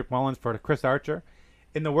 and Cedric Mullins for Chris Archer.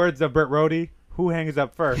 In the words of Burt Rohde, who hangs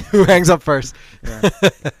up first? Who hangs up first?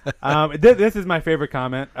 Yeah. This is my favorite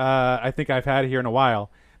comment. I think I've had here in a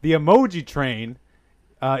while. The emoji train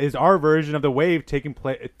is our version of the wave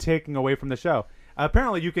taking away from the show.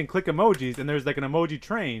 Apparently, you can click emojis, and there's like an emoji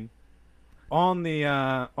train on the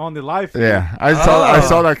live feed. Yeah, I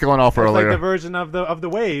saw that going off earlier. Like the version of the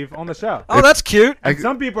wave on the show. Oh, that's cute. And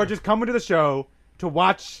some people are just coming to the show to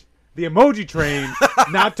watch the emoji train,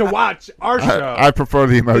 not to watch our show. I prefer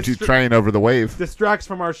the emoji train over the wave. Distracts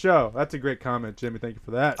from our show. That's a great comment, Jimmy. Thank you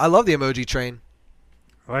for that. I love the emoji train.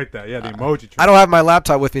 I like that. Yeah, the emoji train. I don't have my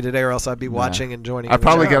laptop with me today, or else I'd be watching and joining. I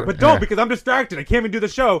probably get, but don't because I'm distracted. I can't even do the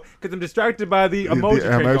show because I'm distracted by the emoji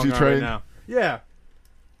train going on right now. Yeah.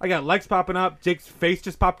 I got likes popping up. Jake's face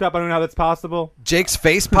just popped up. I don't know how that's possible. Jake's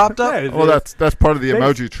face popped up? Yeah, well, that's part of the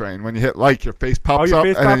emoji train. When you hit like, your face pops up,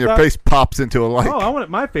 and then your face pops into a like. Oh, I want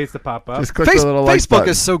my face to pop up. Just click the little like Facebook button.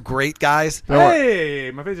 Is so great, guys. Hey,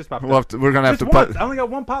 my face just popped up. We're going to have to put. I only got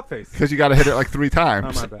one pop face. Because you got to hit it like 3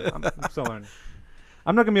 times. Oh, my bad. I'm still learning.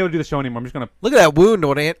 I'm not going to be able to do the show anymore. I'm just going to... Look at that wound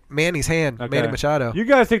on Manny's hand, Okay. Manny Machado. You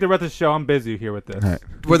guys take the rest of the show. I'm busy here with this. Right.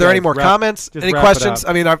 Were there any more comments? Any wrap questions? it up.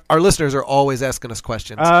 I mean, our listeners are always asking us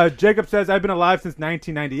questions. Jacob says, I've been alive since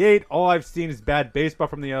 1998. All I've seen is bad baseball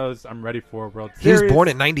from the O's. I'm ready for a World He Series. was born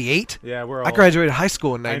in 98? Yeah, we're old. I graduated high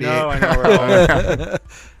school in 98. I know, we're old.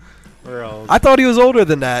 We're old. I thought he was older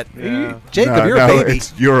than that. Yeah. Jacob, you're a baby.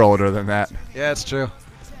 You're older than that. Yeah, it's true.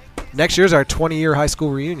 Next year's our 20-year high school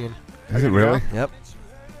reunion. Is it really? Yep.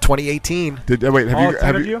 2018. Wait,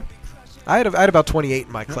 have you? I had about 28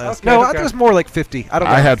 in my class. Okay, no, I okay. think it was more like 50. I don't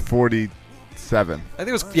know. I had 47. I think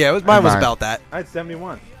it was. Yeah, mine was about that. I had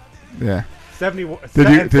 71. Yeah. 71.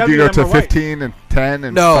 Did you go to 15 and 10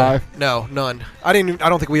 and 5? No, none. I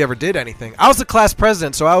don't think we ever did anything. I was the class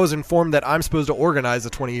president, so I was informed that I'm supposed to organize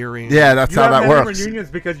the 20-year reunion. Yeah, that's how that works.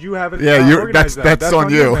 Reunions because you haven't. That's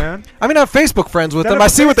on you. Man. I mean, I'm Facebook friends with Set them. up I a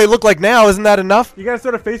see what they look like now. Isn't that enough? You gotta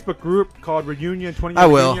start a Facebook group called Reunion 20. I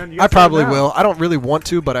will. Reunion. I probably will. I don't really want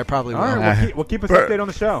to, but I probably will. All right, we'll keep us updated on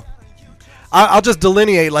the show. I'll just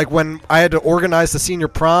delineate. Like when I had to organize the senior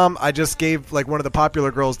prom, I just gave like one of the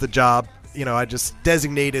popular girls the job. You know, I just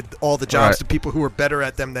designated all the jobs to people who were better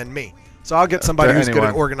at them than me. So I'll get somebody who's good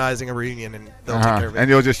at organizing a reunion, and they'll take care of it. And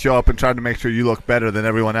you'll just show up and try to make sure you look better than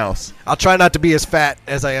everyone else. I'll try not to be as fat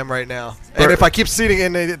as I am right now. And if I keep sitting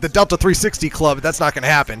in the Delta 360 Club, that's not going to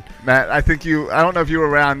happen. Matt, I don't know if you were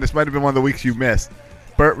around. This might have been one of the weeks you missed.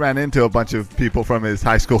 Bert ran into a bunch of people from his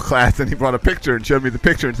high school class, and he brought a picture and showed me the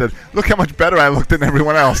picture and said, "Look how much better I look than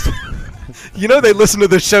everyone else." You know they listen to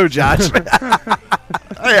the show, Josh.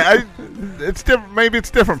 It's different. Maybe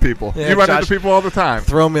it's different people. Yeah, you run Josh, into people all the time.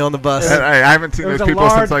 Throw me on the bus. I haven't seen those people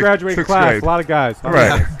since like graduating 6th class. grade. A lot of guys.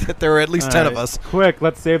 Right. There were at least 10 of us. Quick,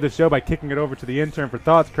 let's save the show by kicking it over to the intern for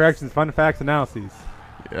thoughts, corrections, fun facts, analyses.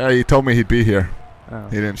 Yeah, he told me he'd be here. Oh.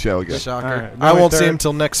 He didn't show again. Shocker. Right, I won't see him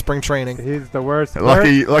till next spring training. He's the worst.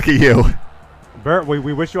 Lucky you. Bert,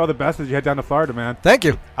 we wish you all the best as you head down to Florida, man. Thank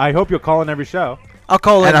you. I hope you'll call in every show. I'll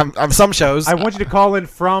call in I'm some shows. I want you to call in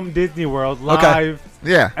from Disney World live. Okay.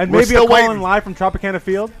 Yeah. And We're maybe still a call waiting. in live from Tropicana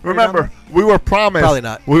Field. Remember, we were promised. Probably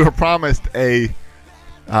not. We were promised a.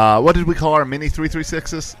 What did we call our mini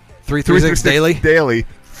 336s? 336 daily. Daily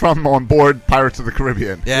from on board Pirates of the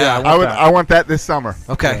Caribbean. Yeah, I want that this summer.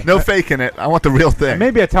 Okay. No faking it. I want the real thing. And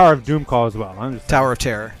maybe a Tower of Doom call as well. I'm just Tower of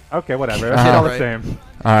Terror. Okay, whatever. That's all the same.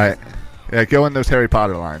 All right. Yeah, go in those Harry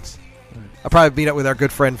Potter lines. I'll probably meet up with our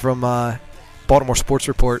good friend from Baltimore Sports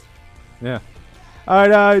Report. Yeah. All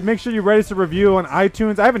right, make sure you rate us a review on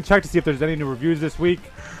iTunes. I haven't checked to see if there's any new reviews this week,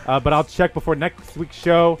 but I'll check before next week's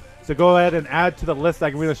show. So go ahead and add to the list.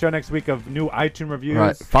 I can read the show next week of new iTunes reviews.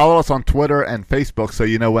 Right. Follow us on Twitter and Facebook so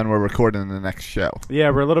you know when we're recording the next show.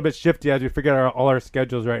 Yeah, we're a little bit shifty as we figure out all our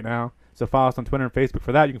schedules right now. So follow us on Twitter and Facebook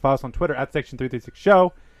for that. You can follow us on Twitter at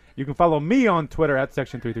Section336Show. You can follow me on Twitter at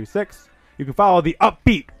Section336. You can follow the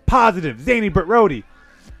upbeat, positive, zany Burt Rohde.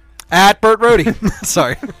 At Burt Rohde.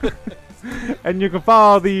 Sorry. And you can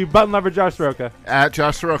follow the button lover Josh Soroka. At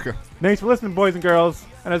Josh Soroka. Thanks for listening, boys and girls.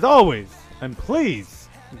 And as always, and please,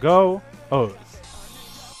 go O's.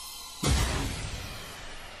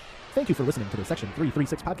 Thank you for listening to the Section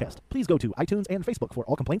 336 podcast. Please go to iTunes and Facebook for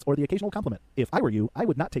all complaints or the occasional compliment. If I were you, I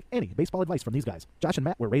would not take any baseball advice from these guys. Josh and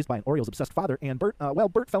Matt were raised by an Orioles-obsessed father, and Bert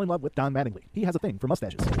fell in love with Don Mattingly. He has a thing for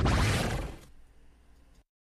mustaches.